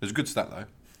now. There's a good stat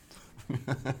though.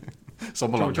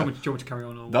 Assombalonga. Do you want me to carry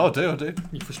on? Or no, I do.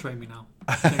 You're frustrating me now.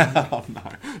 Oh no.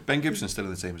 Ben Gibson's still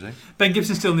in the team, is he? Ben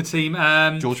Gibson's still in the team.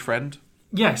 George Friend.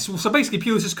 Yes. So basically,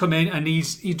 Pulis has come in and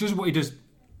he does what he does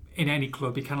in any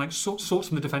club. He kind of like sorts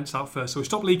from the defence out first. So he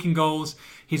stopped leaking goals.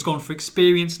 He's gone for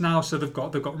experience now. So they've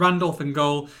got Randolph in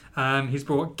goal. He's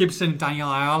brought Gibson, Daniel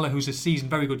Ayala, who's a seasoned,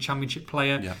 very good Championship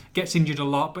player. Yeah. Gets injured a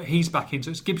lot, but he's back in.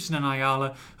 So it's Gibson and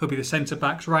Ayala who'll be the centre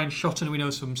backs. Ryan Shotton, we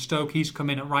know from Stoke. He's come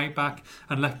in at right back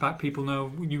and left back.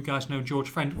 You guys know George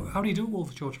Friend. How do you do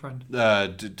Wolves, George Friend?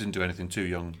 Didn't do anything too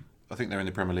young. I think they're in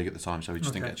the Premier League at the time, so he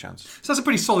just didn't get a chance. So that's a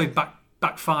pretty solid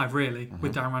back 5 really,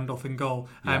 with Darren Randolph in goal.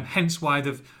 Hence why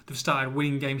they've started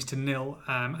winning games to 0.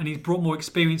 And he's brought more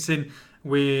experience in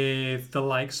with the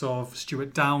likes of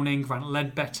Stuart Downing, Grant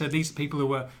Ledbetter. These are people who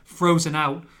were frozen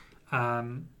out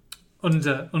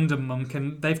under Monk,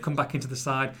 and they've come back into the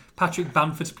side. Patrick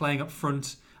Bamford's playing up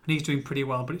front, and he's doing pretty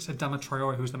well. But it's Adama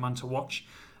Traore who's the man to watch.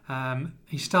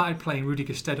 He started playing Rudy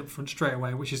Gestede up front straight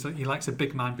away, which is that he likes a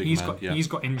big man. He's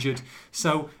got injured,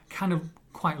 so kind of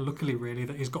quite luckily, really,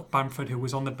 that he's got Bamford, who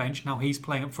was on the bench. Now he's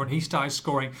playing up front. He started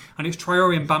scoring. And it's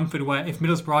Traore and Bamford where, if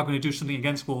Middlesbrough are going to do something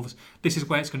against Wolves, this is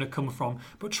where it's going to come from.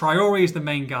 But Traore is the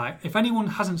main guy. If anyone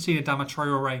hasn't seen Adama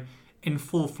Traore in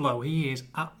full flow, he is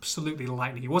absolutely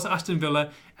lightning. He was at Aston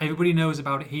Villa. Everybody knows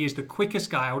about it. He is the quickest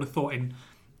guy, I would have thought,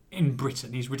 in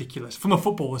Britain. He's ridiculous. From a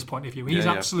footballer's point of view, he's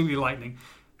absolutely lightning.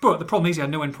 But the problem is he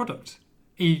had no end product.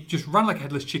 He just ran like a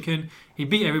headless chicken. He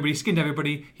beat everybody, skinned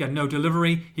everybody. He had no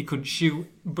delivery. He couldn't shoot.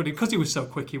 But because he was so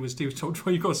quick, he was talked.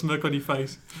 You got some look on your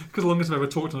face. Because the longest I've ever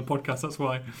talked on a podcast, that's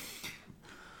why.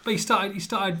 But he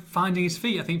started finding his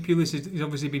feet. I think Pulis has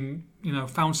obviously been,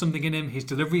 found something in him. His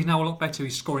delivery is now a lot better.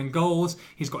 He's scoring goals.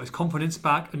 He's got his confidence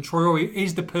back. And Traore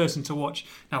is the person to watch.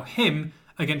 Now, him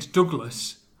against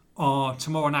Douglas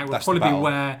tomorrow night will probably be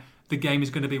where the game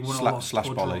is going to be won or lost.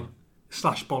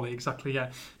 Slash Bolly, exactly,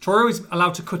 yeah. Traore is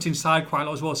allowed to cut inside quite a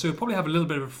lot as well, so he'll probably have a little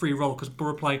bit of a free roll because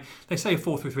Borough play, they say a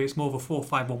 4-3-3, it's more of a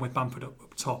 4-5-1 with Bamford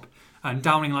up top. And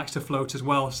Downing likes to float as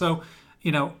well. So,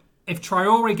 if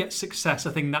Traore gets success,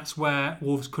 I think that's where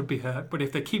Wolves could be hurt. But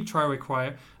if they keep Traore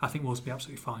quiet, I think Wolves will be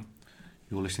absolutely fine.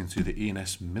 You're listening to the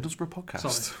ENS Middlesbrough podcast.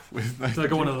 Sorry. Did I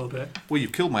go on a little bit? Well,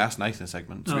 you've killed my Ask Nathan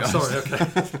segment, to be honest. Sorry, okay.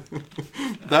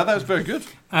 that was very good.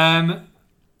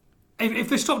 If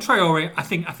they stop Traore, I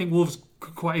think Wolves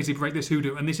could quite easily break this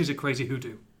hoodoo, and this is a crazy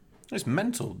hoodoo. It's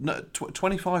mental.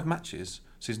 25 matches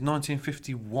since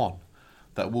 1951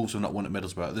 that Wolves have not won at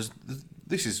Middlesbrough.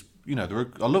 This is, I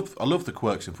love the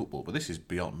quirks in football, but this is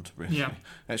beyond, really. Yeah.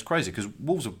 It's crazy because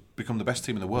Wolves have become the best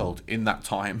team in the world in that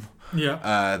time.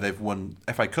 Yeah. They've won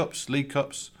FA Cups, League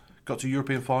Cups, got to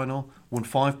European final, won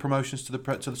 5 promotions to the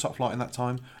top flight in that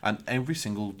time, and every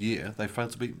single year they failed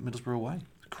to beat Middlesbrough away.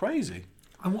 Crazy.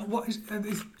 And what is?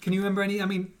 Can you remember any? I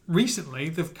mean, recently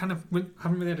they've kind of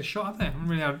haven't really had a shot, have they? Haven't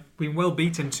really been well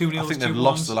beaten 2-0. I think they've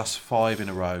lost the last 5 in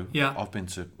a row. Yeah. I've been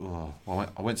to.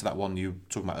 I went to that one you were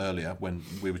talking about earlier when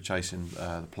we were chasing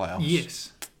the playoffs.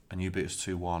 Yes. And you beat us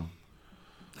 2-1.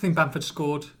 I think Bamford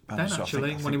scored Bamford, then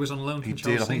actually when he was on loan from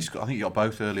Chelsea. He did. I think he got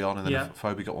both early on, and then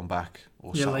Phobie got one back.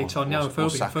 Late on. No,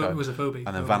 Phobie. It was a Phobie.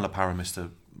 And then Van La Parra missed a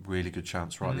really good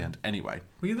chance right at the end. Anyway.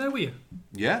 Were you there, were you?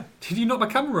 Yeah. Did you knock my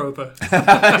camera over?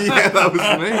 Yeah, that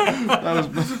was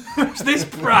me. It's this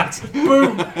brat.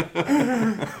 Boom.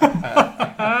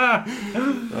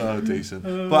 Oh, decent.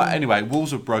 But anyway,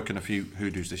 Wolves have broken a few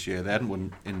hoodoos this year. They hadn't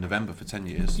won in November for 10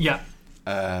 years. Yeah.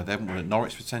 They haven't won at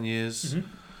Norwich for 10 years. Mm-hmm.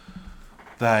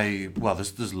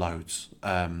 There's loads.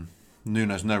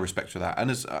 Nuno's no respect for that.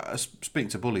 And as speaking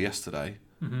to Bully yesterday,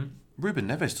 Ruben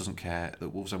Neves doesn't care that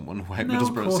Wolves haven't won away at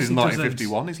Middlesbrough since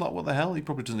 1951. He's like, what the hell? He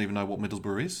probably doesn't even know what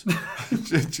Middlesbrough is.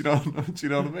 do you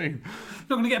know what I mean?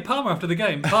 Not going to get Palmer after the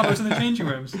game. Palmer's in the changing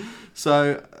rooms.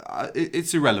 So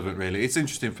it's irrelevant, really. It's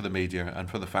interesting for the media and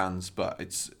for the fans, but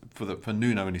it's for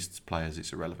Nuno and his players,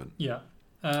 it's irrelevant. Yeah.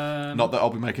 Not that I'll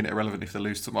be making it irrelevant if they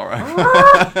lose tomorrow.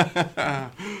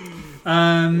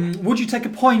 Would you take a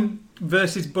point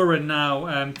versus Borough now?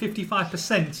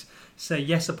 55% say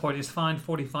yes, a point is fine.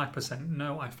 45%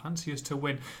 no, I fancy us to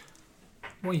win.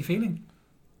 What are you feeling?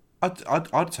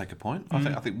 I'd take a point.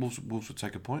 I think Wolves would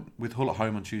take a point with Hull at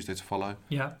home on Tuesday to follow.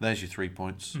 Yeah, there's your 3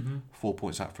 points. 4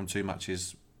 points out from 2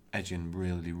 matches, edging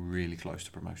really, really close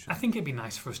to promotion. I think it'd be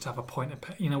nice for us to have a point.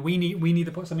 We need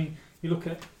the points. I mean, you look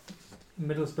at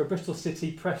Middlesbrough, Bristol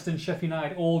City, Preston, Sheffield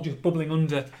United, all just bubbling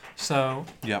under. So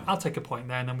I'll take a point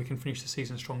there, and then we can finish the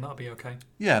season strong. That'll be okay.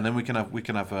 Yeah, and then we can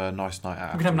have a nice night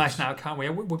out. We can have a nice night out, can't we?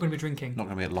 We're going to be drinking. Not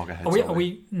going to be at loggerheads. Are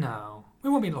we? No,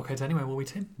 we won't be at loggerheads anyway, will we,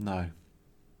 Tim? No.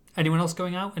 Anyone else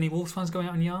going out? Any Wolves fans going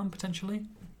out in Yarm potentially?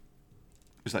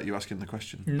 Is that you asking the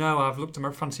question? No, I've looked at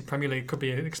my fancy Premier League. Could be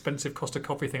an expensive cost of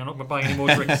coffee thing. I'm not going to buy any more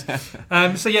drinks.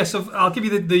 So I'll give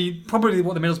you the probably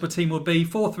what the Middlesbrough team will be.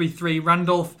 4-3-3.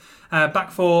 Randolph, back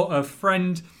four of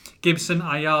Friend, Gibson,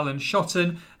 Ayala and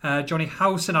Shotton, Johnny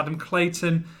Howson, Adam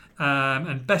Clayton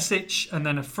and Besic, and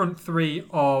then a front three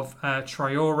of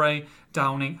Traore,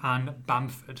 Downing and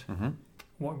Bamford.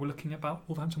 What we're looking at about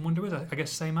Wolverhampton Wanderers, I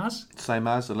guess same as,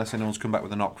 unless anyone's come back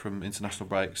with a knock from international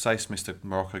break. Sace missed a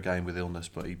Morocco game with illness,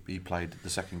 but he played the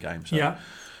second game, so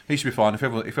he should be fine. If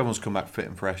everyone's come back fit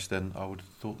and fresh, then I would have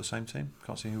thought the same team.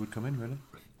 Can't see who would come in, really.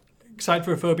 Excited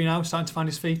for Phobie now, starting to find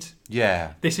his feet.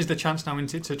 Yeah, this is the chance now,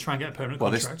 isn't it, to try and get a permanent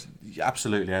contract?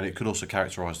 Absolutely, and it could also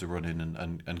characterise the run in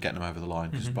and getting him over the line,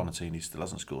 because Bonatini still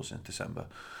hasn't scored since December.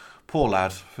 Poor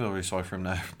lad, I feel really sorry for him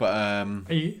now. But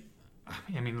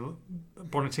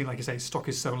Bonatini, like you say, his stock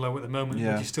is so low at the moment.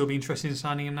 Yeah. Would you still be interested in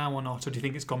signing him now or not, or do you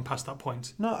think it's gone past that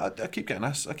point? No, I keep getting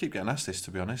asked. this,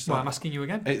 to be honest. Well, I'm asking you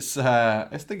again. It's I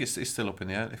think it's still up in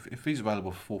the air. If he's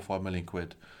available for £4 or £5 million,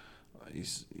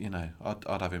 he's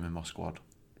I'd have him in my squad.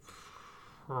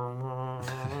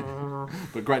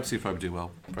 But great to see Foba do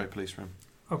well. Very pleased for him.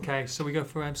 Okay, so we go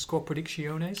for score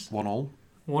predicciones. 1-1.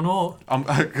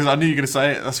 1-1. Because I knew you were going to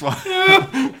say it, that's why.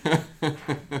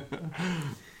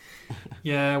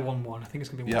 Yeah, 1-1. I think it's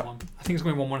going to be 1-1. Yep. I think it's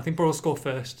going to be 1-1. I think Borough will score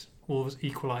first. Wolves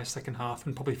equalise second half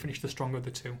and probably finish the stronger of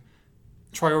the two.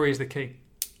 Traore is the key.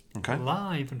 Okay.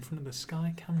 Live in front of the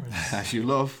Sky cameras. As you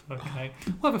love. Okay.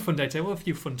 We'll have a fun day today. We'll have a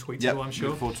few fun tweets, Yep, well, I'm sure.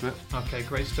 look forward to it. Okay,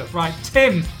 great stuff. Right,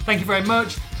 Tim, thank you very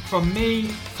much. From me,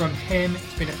 from him,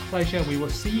 it's been a pleasure. We will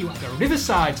see you at the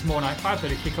Riverside tomorrow night,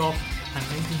 5:30 kickoff, and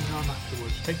maybe on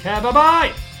afterwards. Take care.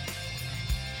 Bye-bye.